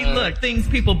right. Hey, look, things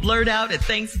people blurt out at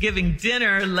Thanksgiving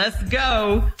dinner. Let's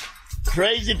go.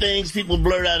 Crazy things people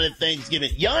blurt out at Thanksgiving.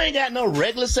 Y'all ain't got no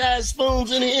regular size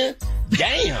spoons in here?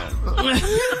 Damn.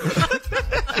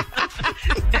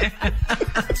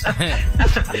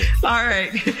 All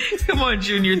right. Come on,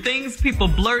 Junior. Things people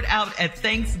blurt out at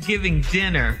Thanksgiving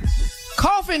dinner.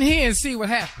 Cough in here and see what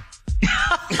happens.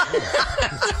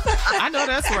 I know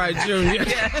that's right, Junior.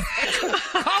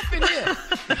 Cough in here.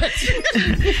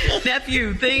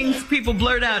 Nephew, things people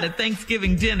blurt out at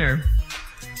Thanksgiving dinner.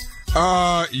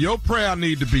 Your prayer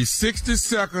need to be 60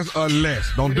 seconds or less.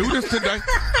 Don't do this today.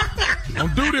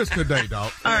 Don't do this today,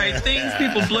 dog. All right, things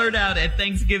people blurt out at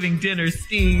Thanksgiving dinner,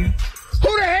 Steve.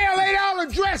 Who the hell ate all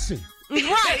the dressing?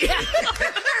 Right.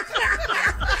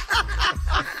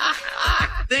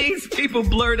 Things people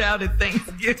blurt out at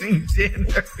Thanksgiving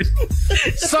dinner.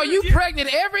 So you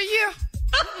pregnant every year?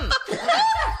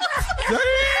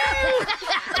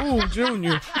 Ooh,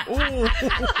 Junior. Ooh.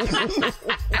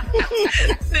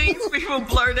 Things people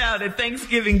blurt out at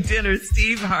Thanksgiving dinner.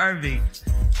 Steve Harvey.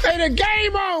 Hey, the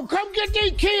game on. Come get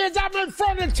these kids up in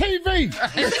front of the TV.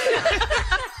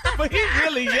 But he's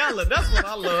really yelling. That's what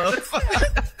I love.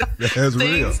 That's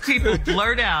real. Things people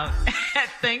blurt out at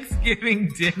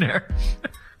Thanksgiving dinner.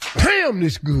 Damn,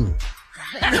 this good.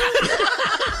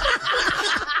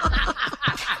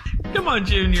 Come on,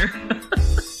 Junior.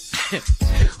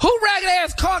 Who ragged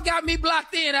ass car got me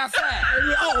blocked in outside?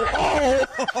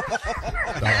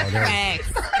 Thanks.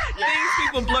 Things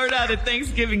people blurt out at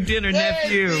Thanksgiving dinner,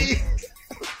 nephew.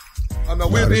 Oh, no,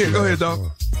 we're in. Go ahead,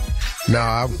 dog.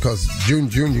 Nah, because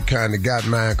Junior kind of got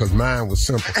mine because mine was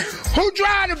simple. Who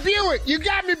drive the Buick? You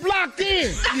got me blocked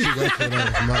in. That's what that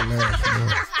was my last one.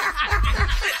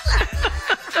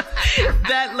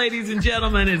 That, ladies and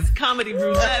gentlemen, is Comedy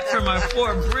Roulette from our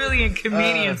 4 brilliant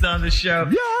comedians on the show.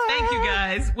 Thank you,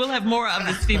 guys. We'll have more of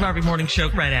the Steve Harvey Morning Show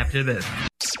right after this.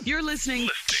 You're listening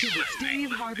to the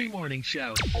Steve Harvey Morning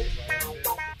Show.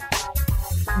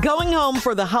 Going home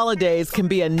for the holidays can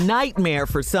be a nightmare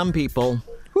for some people.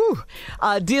 Whew.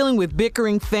 Dealing with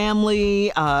bickering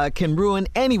family can ruin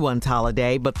anyone's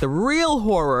holiday, but the real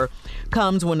horror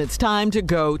comes when it's time to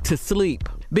go to sleep.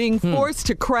 Being forced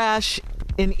to crash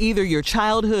in either your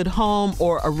childhood home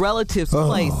or a relative's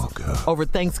place over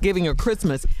Thanksgiving or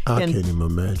Christmas. I can't even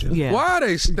imagine. Yeah. Why are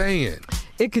they staying?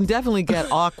 It can definitely get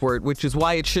awkward, which is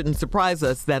why it shouldn't surprise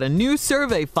us that a new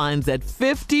survey finds that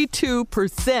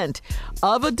 52%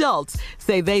 of adults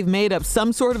say they've made up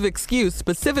some sort of excuse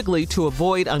specifically to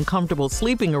avoid uncomfortable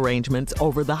sleeping arrangements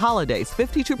over the holidays.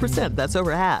 52%, that's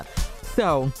over half.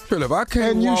 So, Phil, if I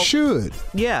can't and walk, you should.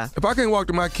 Yeah. If I can't walk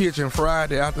to my kitchen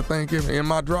Friday after Thanksgiving in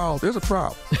my drawers, there's a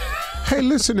problem. Hey,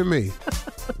 listen to me.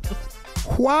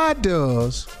 Why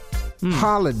does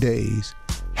holidays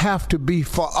have to be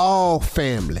for all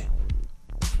family?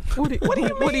 What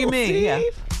do you mean? Yeah.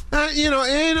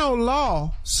 Ain't no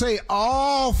law say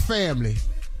all family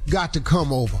got to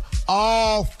come over.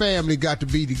 All family got to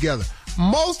be together.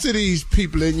 Most of these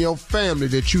people in your family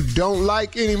that you don't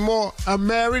like anymore are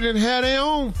married and have their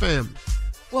own family.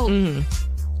 Well,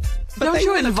 but don't they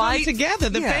you wanna invite come together?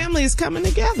 The family is coming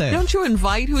together. Don't you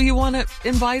invite who you want to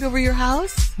invite over your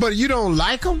house? But you don't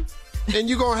like them, and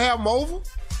you gonna have them over?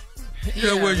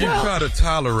 Yeah, well, you try to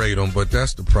tolerate them, but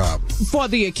that's the problem. For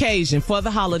the occasion, for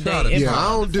the holiday. And for I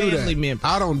don't do family that. members.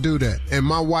 I don't do that. And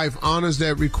my wife honors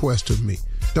that request of me.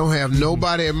 Don't have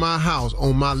nobody at my house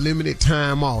on my limited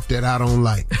time off that I don't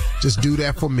like. Just do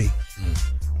that for me.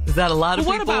 Is that a lot of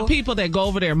But people? what about people that go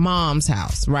over their mom's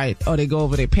house, right? Or they go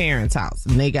over their parents' house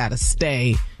and they got to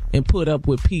stay and put up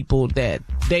with people that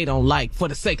they don't like for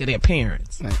the sake of their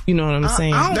parents. You know what I'm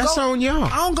saying? That's on y'all.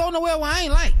 I don't go nowhere where I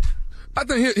ain't like. I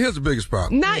think here's the biggest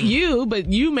problem. Not you, but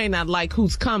you may not like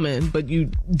who's coming, but you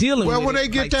dealing with Well, when it they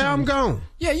get like there, I'm something. gone.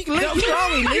 Yeah, you can leave. You can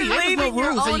always leave. You're There's no leaving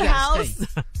your rules, so own you gotta house?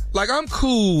 stay. Like, I'm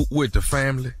cool with the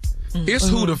family. It's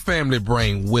who the family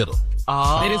bring with them.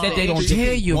 That they don't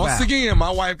tell you Once about. again, my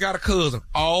wife got a cousin.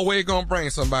 Always gonna bring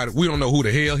somebody. We don't know who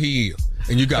the hell he is.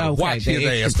 And you gotta Okay, watch the his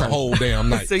extra ass the person. whole damn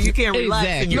night. So you can't relax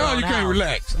in Exactly. your No, own you can't house.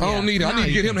 relax. I don't need it. I No, need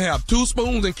to you get him to have 2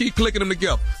 spoons and keep clicking them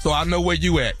together so I know where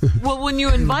you at. Well, when you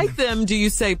invite them, do you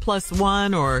say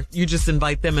 +1 or you just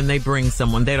invite them and they bring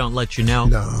someone? They don't let you know?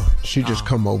 No, she just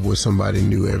come over with somebody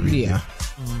new every year.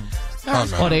 Oh,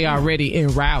 no. Or they already en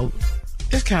route.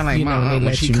 It's kind of like You my know, they aunt when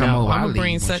let she you come know. over. I I'm leave gonna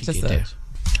bring when such she and get there.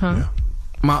 such. Huh?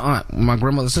 My aunt, my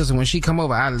grandmother's sister, when she come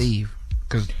over, I leave.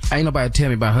 Cause ain't nobody tell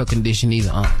me about her condition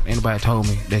either. Ain't nobody told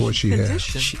me that What she has.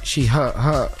 she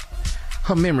her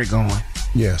memory going.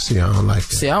 Yeah, see, I don't like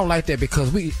that. See, I don't like that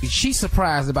because she's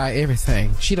surprised about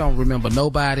everything. She don't remember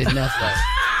nobody, nothing.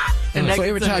 And that so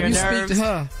every gets on time your you speak to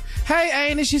her, hey,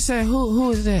 Ain't it? She said,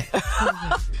 who is that?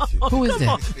 Who is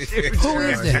that? Who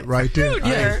is that? Right there.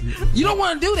 Yeah. You don't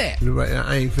want to do that. Right,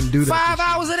 I ain't finna do that. 5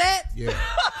 hours of that? Yeah.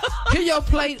 Here your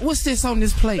plate. What's this on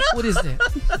this plate? What is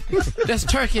that? That's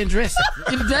turkey and dressing.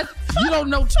 You don't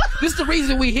know. This is the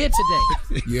reason we here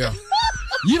today. Yeah.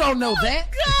 You don't know that.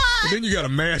 And then you gotta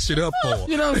mash it up for her.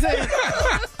 You know what I'm saying?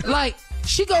 Like,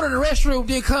 she go to the restroom,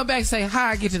 then come back and say, how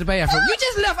I get to the bathroom. You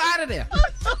just left out of there.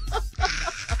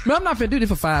 Man, I'm not finna do this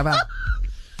for 5 hours.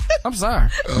 I'm sorry.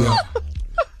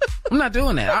 I'm not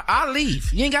doing that. I'll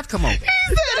leave. You ain't got to come over. He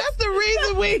said that's the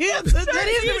reason we here today. That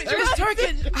is the reason. It's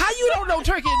turkey. How you don't know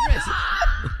turkey and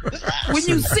dressing? When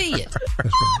you see it.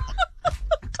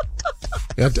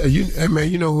 Hey,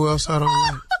 man, you know who else I don't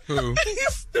like? Who?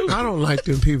 I don't like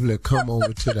them people that come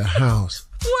over to the house.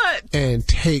 What? And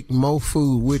take more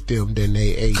food with them than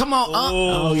they ate. Come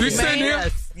on, You sitting there?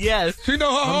 Yes. She know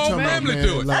her whole family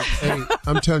do it. Like, hey,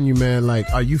 I'm telling you, man, like,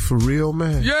 are you for real,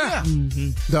 man? Yeah.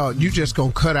 Dog, you just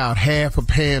gonna cut out half a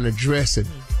pan of dressing.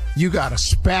 You got a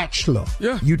spatula.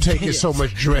 Yeah. You taking so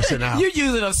much dressing out. You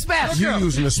using a spatula. You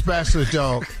using a spatula,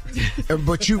 dog.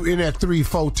 But you in that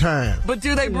 3-4 times. But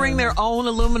do they bring their own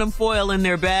aluminum foil in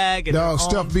their bag? And Dog,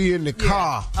 stuff be in the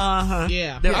car. Uh-huh.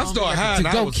 Yeah. I start hiding.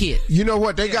 To-go kit. You know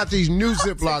what? They got these new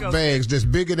Ziploc bags that's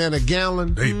bigger than a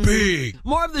gallon. They big.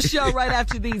 More of the show right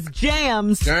after these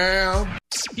jams. Damn.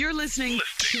 You're listening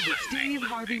to the Steve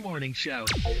Harvey Morning Show.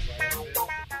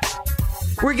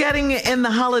 We're getting in the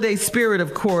holiday spirit,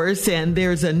 of course, and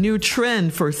there's a new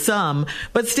trend for some.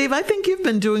 But, Steve, I think you've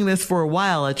been doing this for a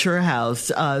while at your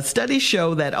house. Studies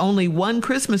show that only one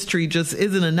Christmas tree just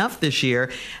isn't enough this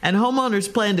year, and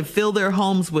homeowners plan to fill their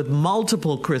homes with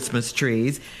multiple Christmas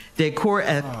trees. Decor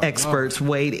experts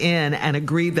weighed in and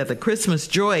agreed that the Christmas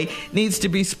joy needs to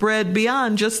be spread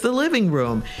beyond just the living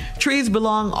room. Trees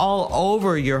belong all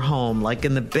over your home, like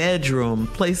in the bedroom,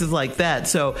 places like that.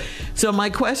 So my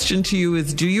question to you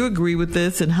is, do you agree with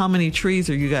this, and how many trees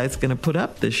are you guys going to put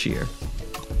up this year?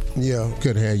 Yeah, you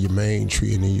could have your main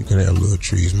tree, and then you can have little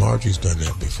trees. Marjorie's done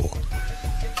that before.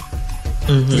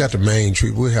 You got the main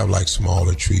tree. We'll have like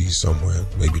smaller trees somewhere,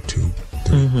 maybe 2,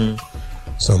 3.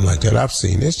 Something like that. I've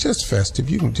seen it. It's just festive.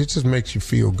 It just makes you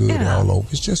feel good all over.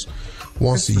 It's just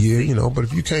once a year, you know. But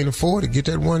if you can't afford it, get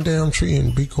that one damn tree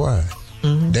and be quiet.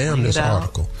 Damn this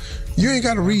article. You ain't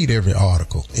got to read every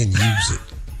article and use it.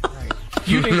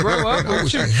 You didn't grow up with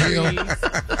trees.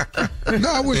 No,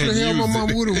 I wish the hell my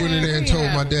mom would have went in there and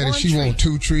told my daddy she want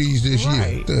 2 trees this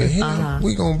year. The hell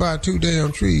we gonna buy 2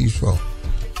 damn trees for?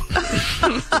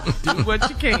 Do what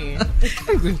you can.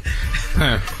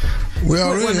 We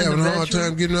already having a hard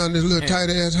time getting out of this little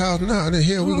tight ass house now. The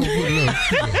hell we gonna put another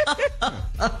tree?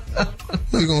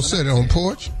 We gonna set it on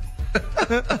porch?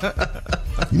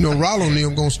 You know, Rollo and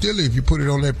them gonna steal it if you put it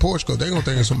on that porch, because they gonna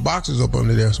think there's some boxes up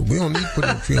under there. So we don't need to put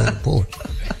that tree on the porch.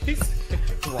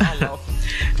 Rollo.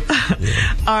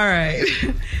 All right.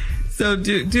 So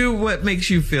do what makes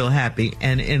you feel happy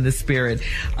and in the spirit.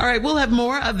 All right, we'll have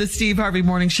more of the Steve Harvey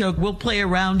Morning Show. We'll play a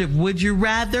round of Would You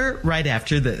Rather right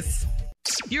after this.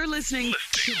 You're listening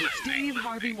to the Steve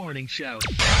Harvey Morning Show.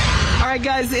 All right,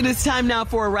 guys, it is time now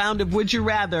for a round of Would You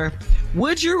Rather.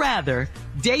 Would you rather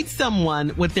date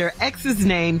someone with their ex's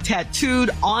name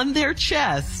tattooed on their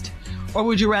chest, or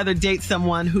would you rather date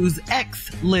someone whose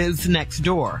ex lives next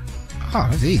door? Oh,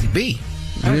 that's easy. B.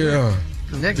 Yeah.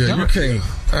 Next Yeah, door.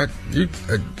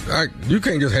 you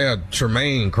can't just have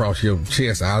Tremaine cross your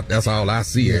chest. That's all I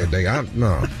see every day.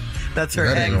 No. That's her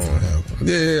That ex. ain't gonna happen.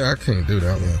 Yeah, I can't do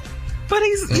that one. But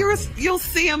you'll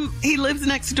see him. He lives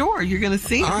next door. You're going to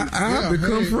see him. I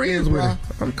become friends with him.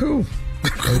 I'm cool.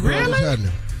 Hey, bro, what's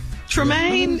happening?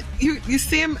 Tremaine, you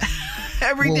see him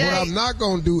every day. What I'm not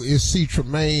going to do is see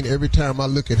Tremaine every time I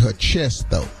look at her chest,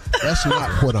 though. That's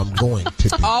not what I'm going to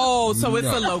do. Oh, so it's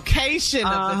a location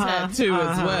of the tattoo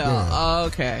as well. Yeah.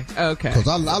 Okay. Because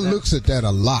I looks at that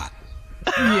a lot.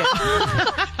 Yeah.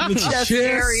 The chest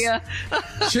area.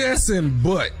 Chest and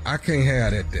butt. I can't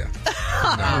have that there.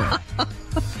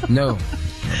 No.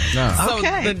 So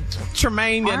Okay. the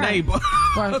Tremaine, your neighbor.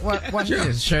 Watch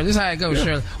this, Shirley. This is how it goes,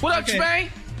 Shirley. What up, Tremaine?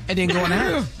 And then go in the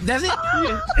house. That's it.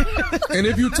 And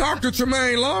if you talk to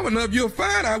Tremaine long enough, you'll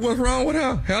find out what's wrong with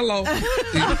her. Hello.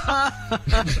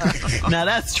 Now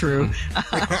that's true.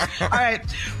 All right.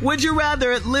 Would you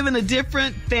rather live in a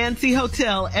different fancy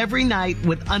hotel every night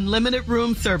with unlimited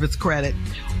room service credit?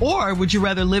 Or would you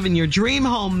rather live in your dream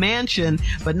home mansion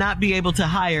but not be able to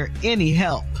hire any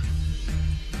help?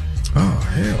 Oh,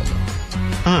 hell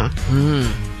no.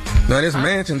 Now this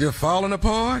mansion just falling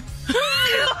apart?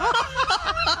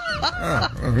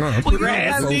 I'm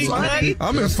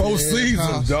in 4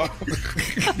 seasons, dog.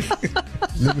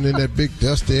 Living in that big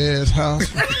dusty ass house.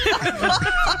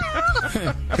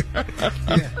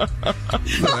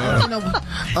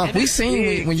 We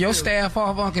seen when your staff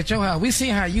off at your house. We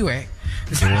seen how you act.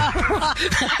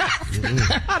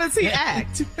 How does he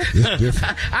act? It's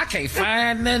different. I can't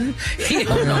find nothing. He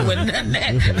don't know what nothing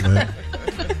at.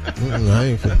 I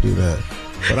ain't gonna do that.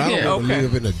 But I don't want to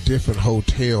live in a different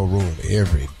hotel room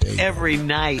every day. Every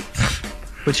night.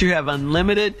 But you have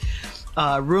unlimited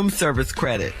room service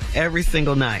credit every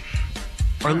single night.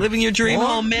 Or live in your dream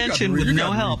home mansion with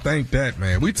no help. Think that,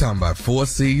 man. We talking about 4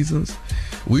 seasons.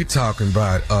 We talking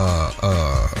about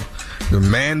the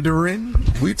Mandarin.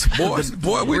 We talking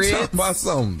about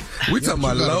something. We talking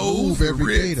about Lowe's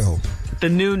every day, though. The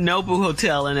new Nobu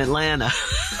Hotel in Atlanta.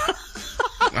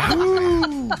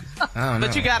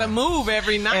 But you got to move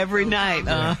every night. Every night.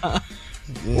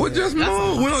 Well, just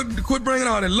move. We don't quit bringing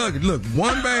all that luggage. Look,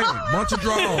 one bag, bunch of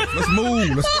drawers. Let's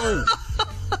move. Let's go.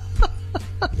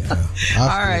 All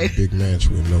right. Big match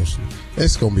with Notion.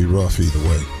 It's going to be rough either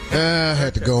way. I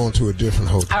had to go on to a different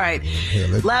hotel. All right.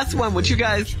 Last one. What you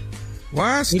guys...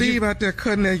 Why is Steve out there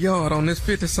cutting that yard on this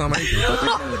 50-something acres?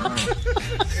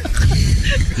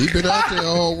 He been out there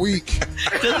all week.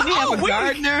 Doesn't he have a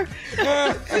gardener?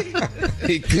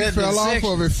 He fell off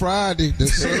of it Friday. The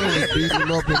sun was beating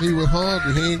him up and he was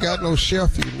hungry. He ain't got no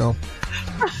chef, you know.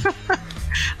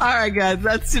 All right, guys,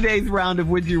 that's today's round of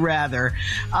Would You Rather.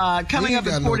 Coming up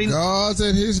at 40. No guards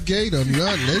at his gate or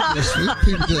nothing. There's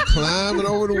people just climbing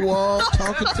over the wall,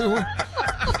 talking to him.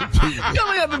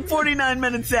 Coming up in 49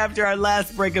 minutes after our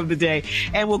last break of the day,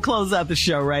 and we'll close out the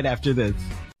show right after this.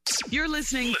 You're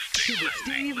listening to the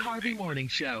Steve Harvey Morning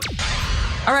Show.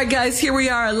 All right, guys, here we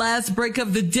are, our last break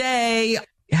of the day.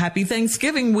 Happy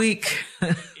Thanksgiving week.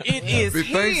 It is Happy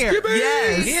here. Thanksgiving.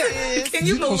 Yes. Can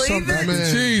you believe it? Mac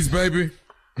and cheese, baby.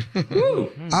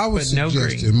 I would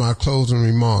suggest in my closing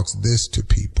remarks this to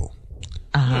people.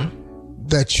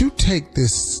 That you take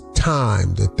this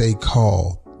time that they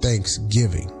call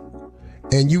Thanksgiving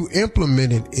and you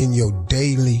implement it in your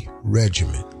daily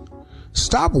regimen.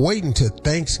 Stop waiting to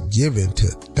Thanksgiving to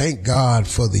thank God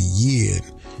for the year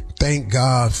and thank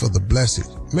God for the blessing.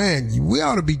 Man, we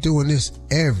ought to be doing this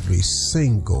every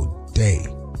single day.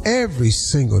 Every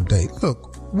single day.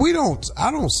 Look,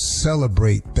 I don't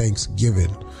celebrate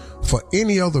Thanksgiving for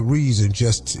any other reason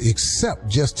except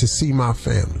just to see my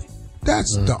family.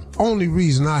 That's the only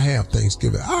reason I have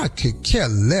Thanksgiving. I could care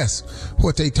less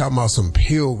what they talking about, some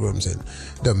pilgrims and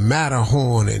the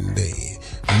Matterhorn and the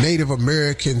Native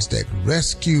Americans that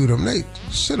rescued them. They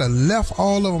should have left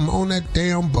all of them on that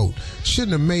damn boat.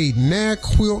 Shouldn't have made now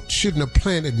quilt, shouldn't have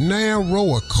planted now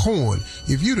row of corn.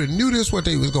 If you'd have knew this what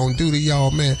they was going to do to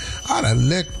y'all, man, I'd have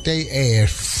let they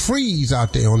ass freeze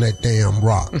out there on that damn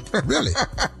rock. Really?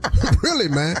 Really,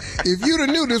 man. If you'd have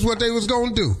knew this what they was going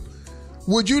to do,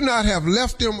 would you not have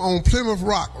left them on Plymouth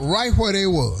Rock right where they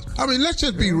was? I mean, let's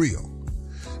just be real.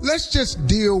 Let's just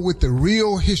deal with the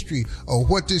real history of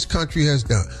what this country has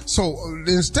done. So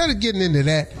instead of getting into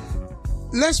that,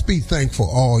 let's be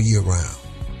thankful all year round.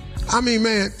 I mean,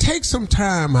 man, take some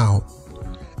time out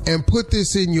and put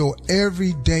this in your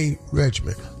everyday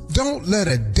regimen. Don't let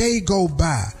a day go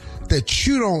by that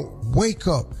you don't wake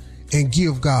up and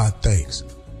give God thanks.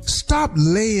 Stop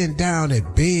laying down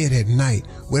at bed at night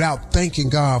without thanking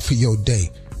God for your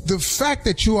day. The fact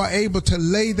that you are able to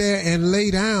lay there and lay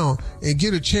down and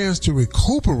get a chance to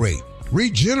recuperate,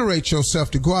 regenerate yourself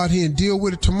to go out here and deal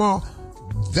with it tomorrow,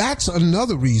 that's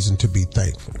another reason to be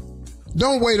thankful.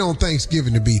 Don't wait on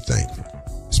Thanksgiving to be thankful.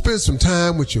 Spend some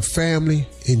time with your family,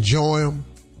 enjoy them.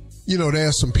 You know,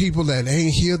 there's some people that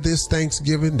ain't here this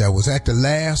Thanksgiving that was at the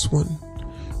last one.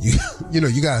 You know,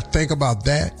 you got to think about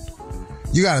that.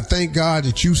 You got to thank God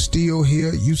that you still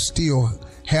here. You still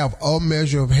have a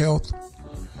measure of health.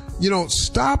 You know,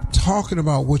 stop talking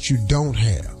about what you don't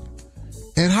have.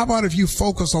 And how about if you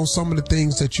focus on some of the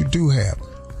things that you do have?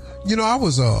 You know, I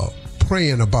was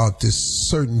praying about this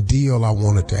certain deal I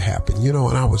wanted to happen, you know,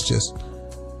 and I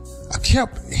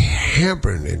kept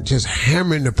hammering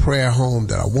the prayer home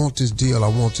that I want this deal, I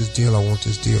want this deal, I want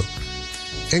this deal.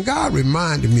 And God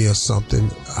reminded me of something,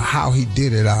 how he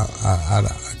did it,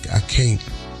 I can't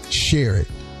share it.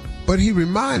 But he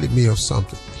reminded me of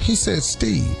something. He said,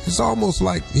 Steve, it's almost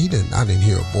like I didn't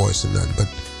hear a voice or nothing, but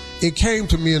it came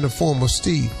to me in the form of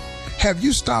Steve. Have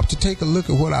you stopped to take a look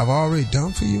at what I've already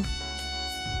done for you?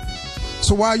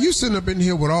 So while you sitting up in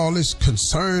here with all this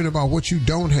concern about what you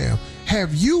don't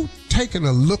have you taken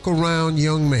a look around,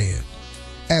 young man,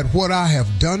 at what I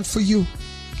have done for you?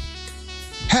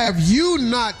 Have you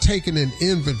not taken an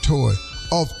inventory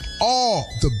of all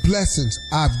the blessings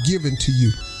I've given to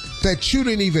you that you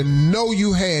didn't even know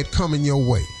you had coming your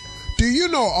way? Do you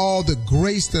know all the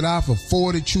grace that I've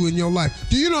afforded you in your life?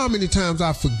 Do you know how many times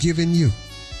I've forgiven you?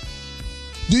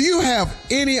 Do you have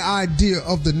any idea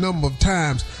of the number of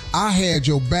times I had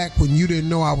your back when you didn't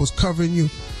know I was covering you?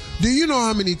 Do you know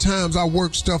how many times I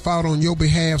worked stuff out on your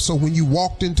behalf so when you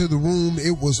walked into the room,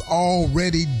 it was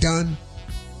already done?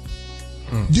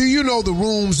 Do you know the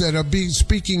rooms that are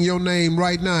speaking your name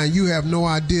right now and you have no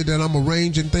idea that I'm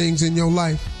arranging things in your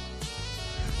life?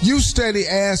 You steady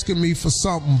asking me for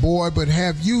something, boy, but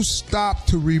have you stopped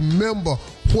to remember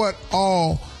what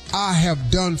all I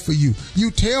have done for you?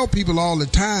 You tell people all the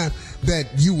time that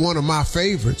you one of my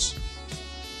favorites.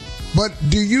 But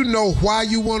do you know why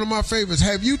you one of my favorites?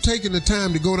 Have you taken the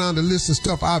time to go down the list of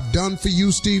stuff I've done for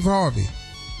you, Steve Harvey?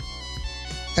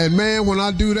 And man, when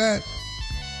I do that,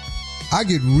 I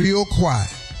get real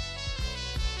quiet.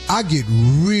 I get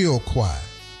real quiet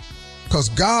because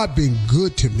God been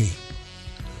good to me.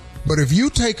 But if you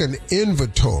take an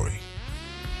inventory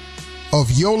of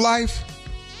your life,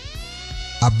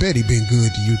 I bet he been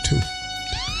good to you too.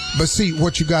 But see,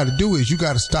 what you got to do is you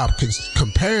got to stop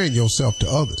comparing yourself to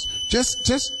others.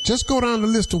 Just go down the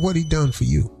list of what he done for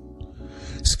you.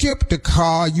 Skip the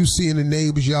car you see in the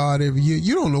neighbor's yard every year.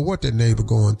 You don't know what that neighbor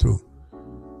going through.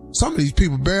 Some of these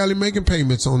people barely making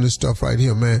payments on this stuff right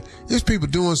here, man. There's people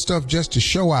doing stuff just to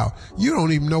show out. You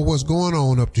don't even know what's going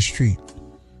on up the street.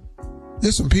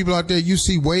 There's some people out there you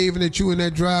see waving at you in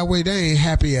that driveway. They ain't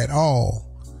happy at all.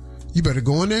 You better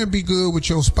go in there and be good with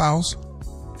your spouse.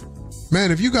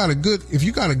 Man, if you got a good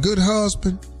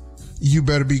husband, you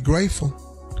better be grateful.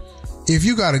 If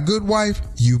you got a good wife,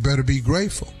 you better be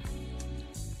grateful.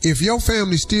 If your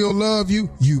family still love you,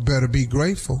 you better be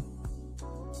grateful.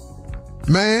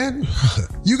 Man,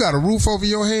 you got a roof over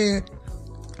your head,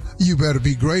 you better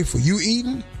be grateful. You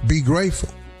eating? Be grateful.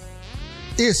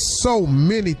 It's so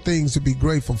many things to be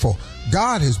grateful for.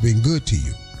 God has been good to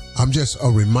you. I'm just a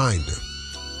reminder.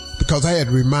 Because I had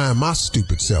to remind my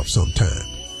stupid self sometime.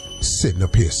 Sitting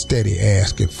up here steady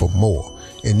asking for more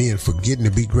and then forgetting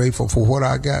to be grateful for what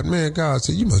I got. Man, God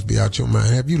said, you must be out your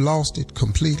mind. Have you lost it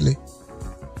completely?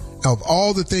 Of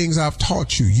all the things I've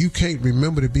taught you, you can't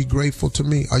remember to be grateful to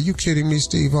me. Are you kidding me,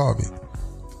 Steve Harvey?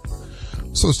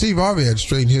 So Steve Harvey had to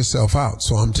straighten himself out.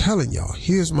 So I'm telling y'all,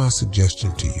 here's my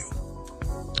suggestion to you.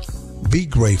 Be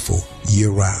grateful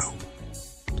year round.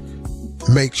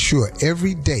 Make sure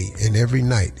every day and every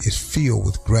night is filled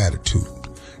with gratitude.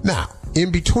 Now,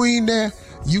 in between there,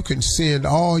 you can send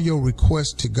all your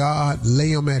requests to God,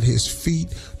 lay them at his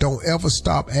feet. Don't ever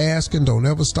stop asking. Don't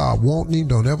ever stop wanting him.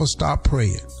 Don't ever stop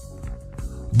praying.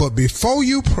 But before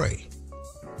you pray,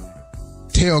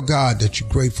 tell God that you're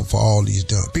grateful for all he's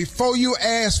done. Before you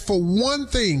ask for one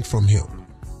thing from him,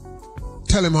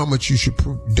 tell him how much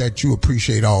that you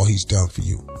appreciate all he's done for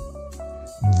you.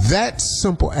 That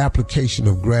simple application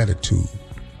of gratitude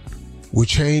will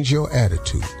change your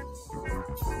attitude,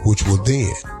 which will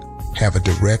then have a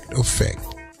direct effect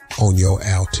on your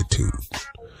altitude.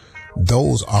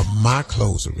 Those are my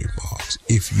closing remarks.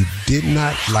 If you did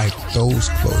not like those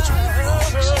closing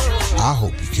remarks, I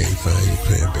hope you can't find your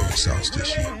cranberry sauce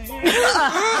this year.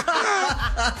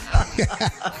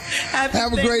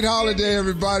 Have a great holiday,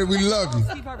 everybody. We love you.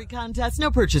 Steve Harvey contest, no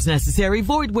purchase necessary,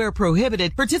 void where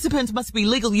prohibited. Participants must be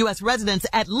legal U.S. residents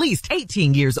at least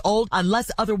 18 years old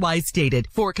unless otherwise stated.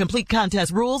 For complete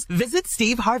contest rules, visit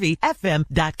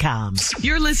SteveHarveyFM.com.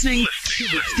 You're listening to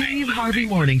the Steve Harvey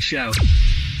Morning Show.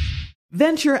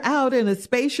 Venture out in a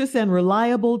spacious and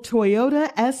reliable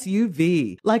Toyota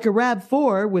SUV. Like a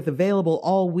RAV4 with available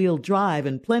all-wheel drive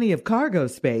and plenty of cargo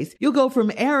space, you'll go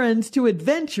from errands to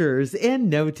adventures in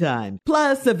no time.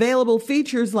 Plus, available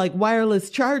features like wireless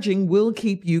charging will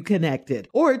keep you connected.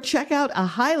 Or check out a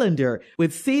Highlander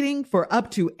with seating for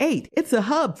up to 8. It's a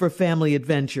hub for family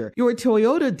adventure. Your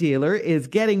Toyota dealer is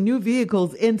getting new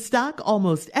vehicles in stock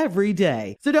almost every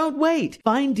day. So don't wait.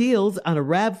 Find deals on a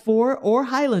RAV4 or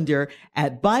Highlander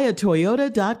at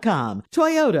buyatoyota.com.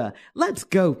 Toyota, let's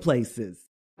go places.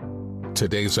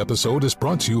 Today's episode is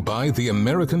brought to you by the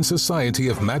American Society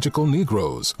of Magical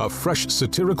Negroes, a fresh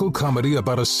satirical comedy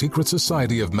about a secret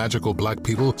society of magical black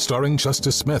people starring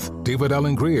Justice Smith, David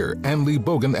Alan Grier, Ann Lee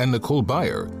Bogan, and Nicole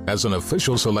Byer. As an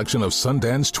official selection of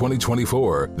Sundance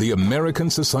 2024, the American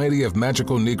Society of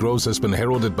Magical Negroes has been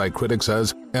heralded by critics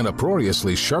as an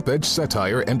uproariously sharp-edged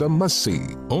satire and a must-see.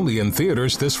 Only in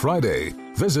theaters this Friday.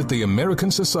 Visit the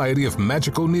American Society of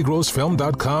Magical Negroes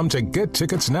Film.com to get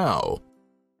tickets now.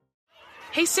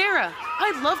 Hey Sarah,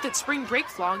 I loved that spring break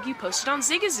vlog you posted on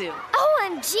Zigazoo.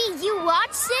 OMG, you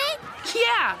watched it?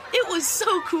 Yeah, it was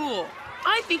so cool.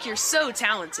 I think you're so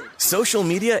talented. Social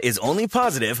media is only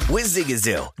positive with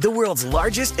Zigazoo, the world's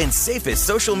largest and safest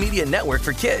social media network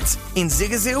for kids. In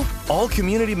Zigazoo, all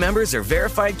community members are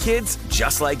verified kids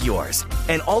just like yours,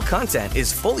 and all content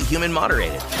is fully human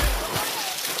moderated.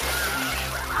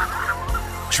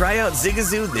 Try out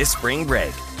Zigazoo this spring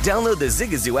break. Download the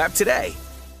Zigazoo app today.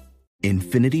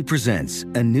 Infiniti presents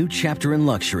a new chapter in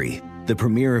luxury, the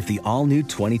premiere of the all-new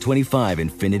 2025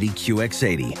 Infiniti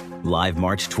QX80, live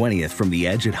March 20th from the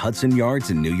Edge at Hudson Yards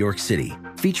in New York City,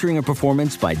 featuring a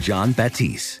performance by John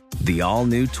Batiste. The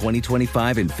all-new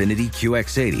 2025 Infiniti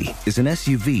QX80 is an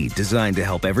SUV designed to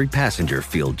help every passenger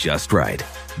feel just right.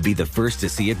 Be the first to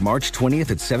see it March 20th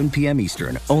at 7 p.m.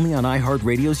 Eastern, only on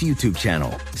iHeartRadio's YouTube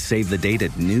channel. Save the date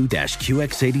at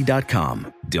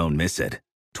new-QX80.com. Don't miss it.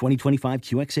 2025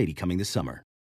 QX80 coming this summer.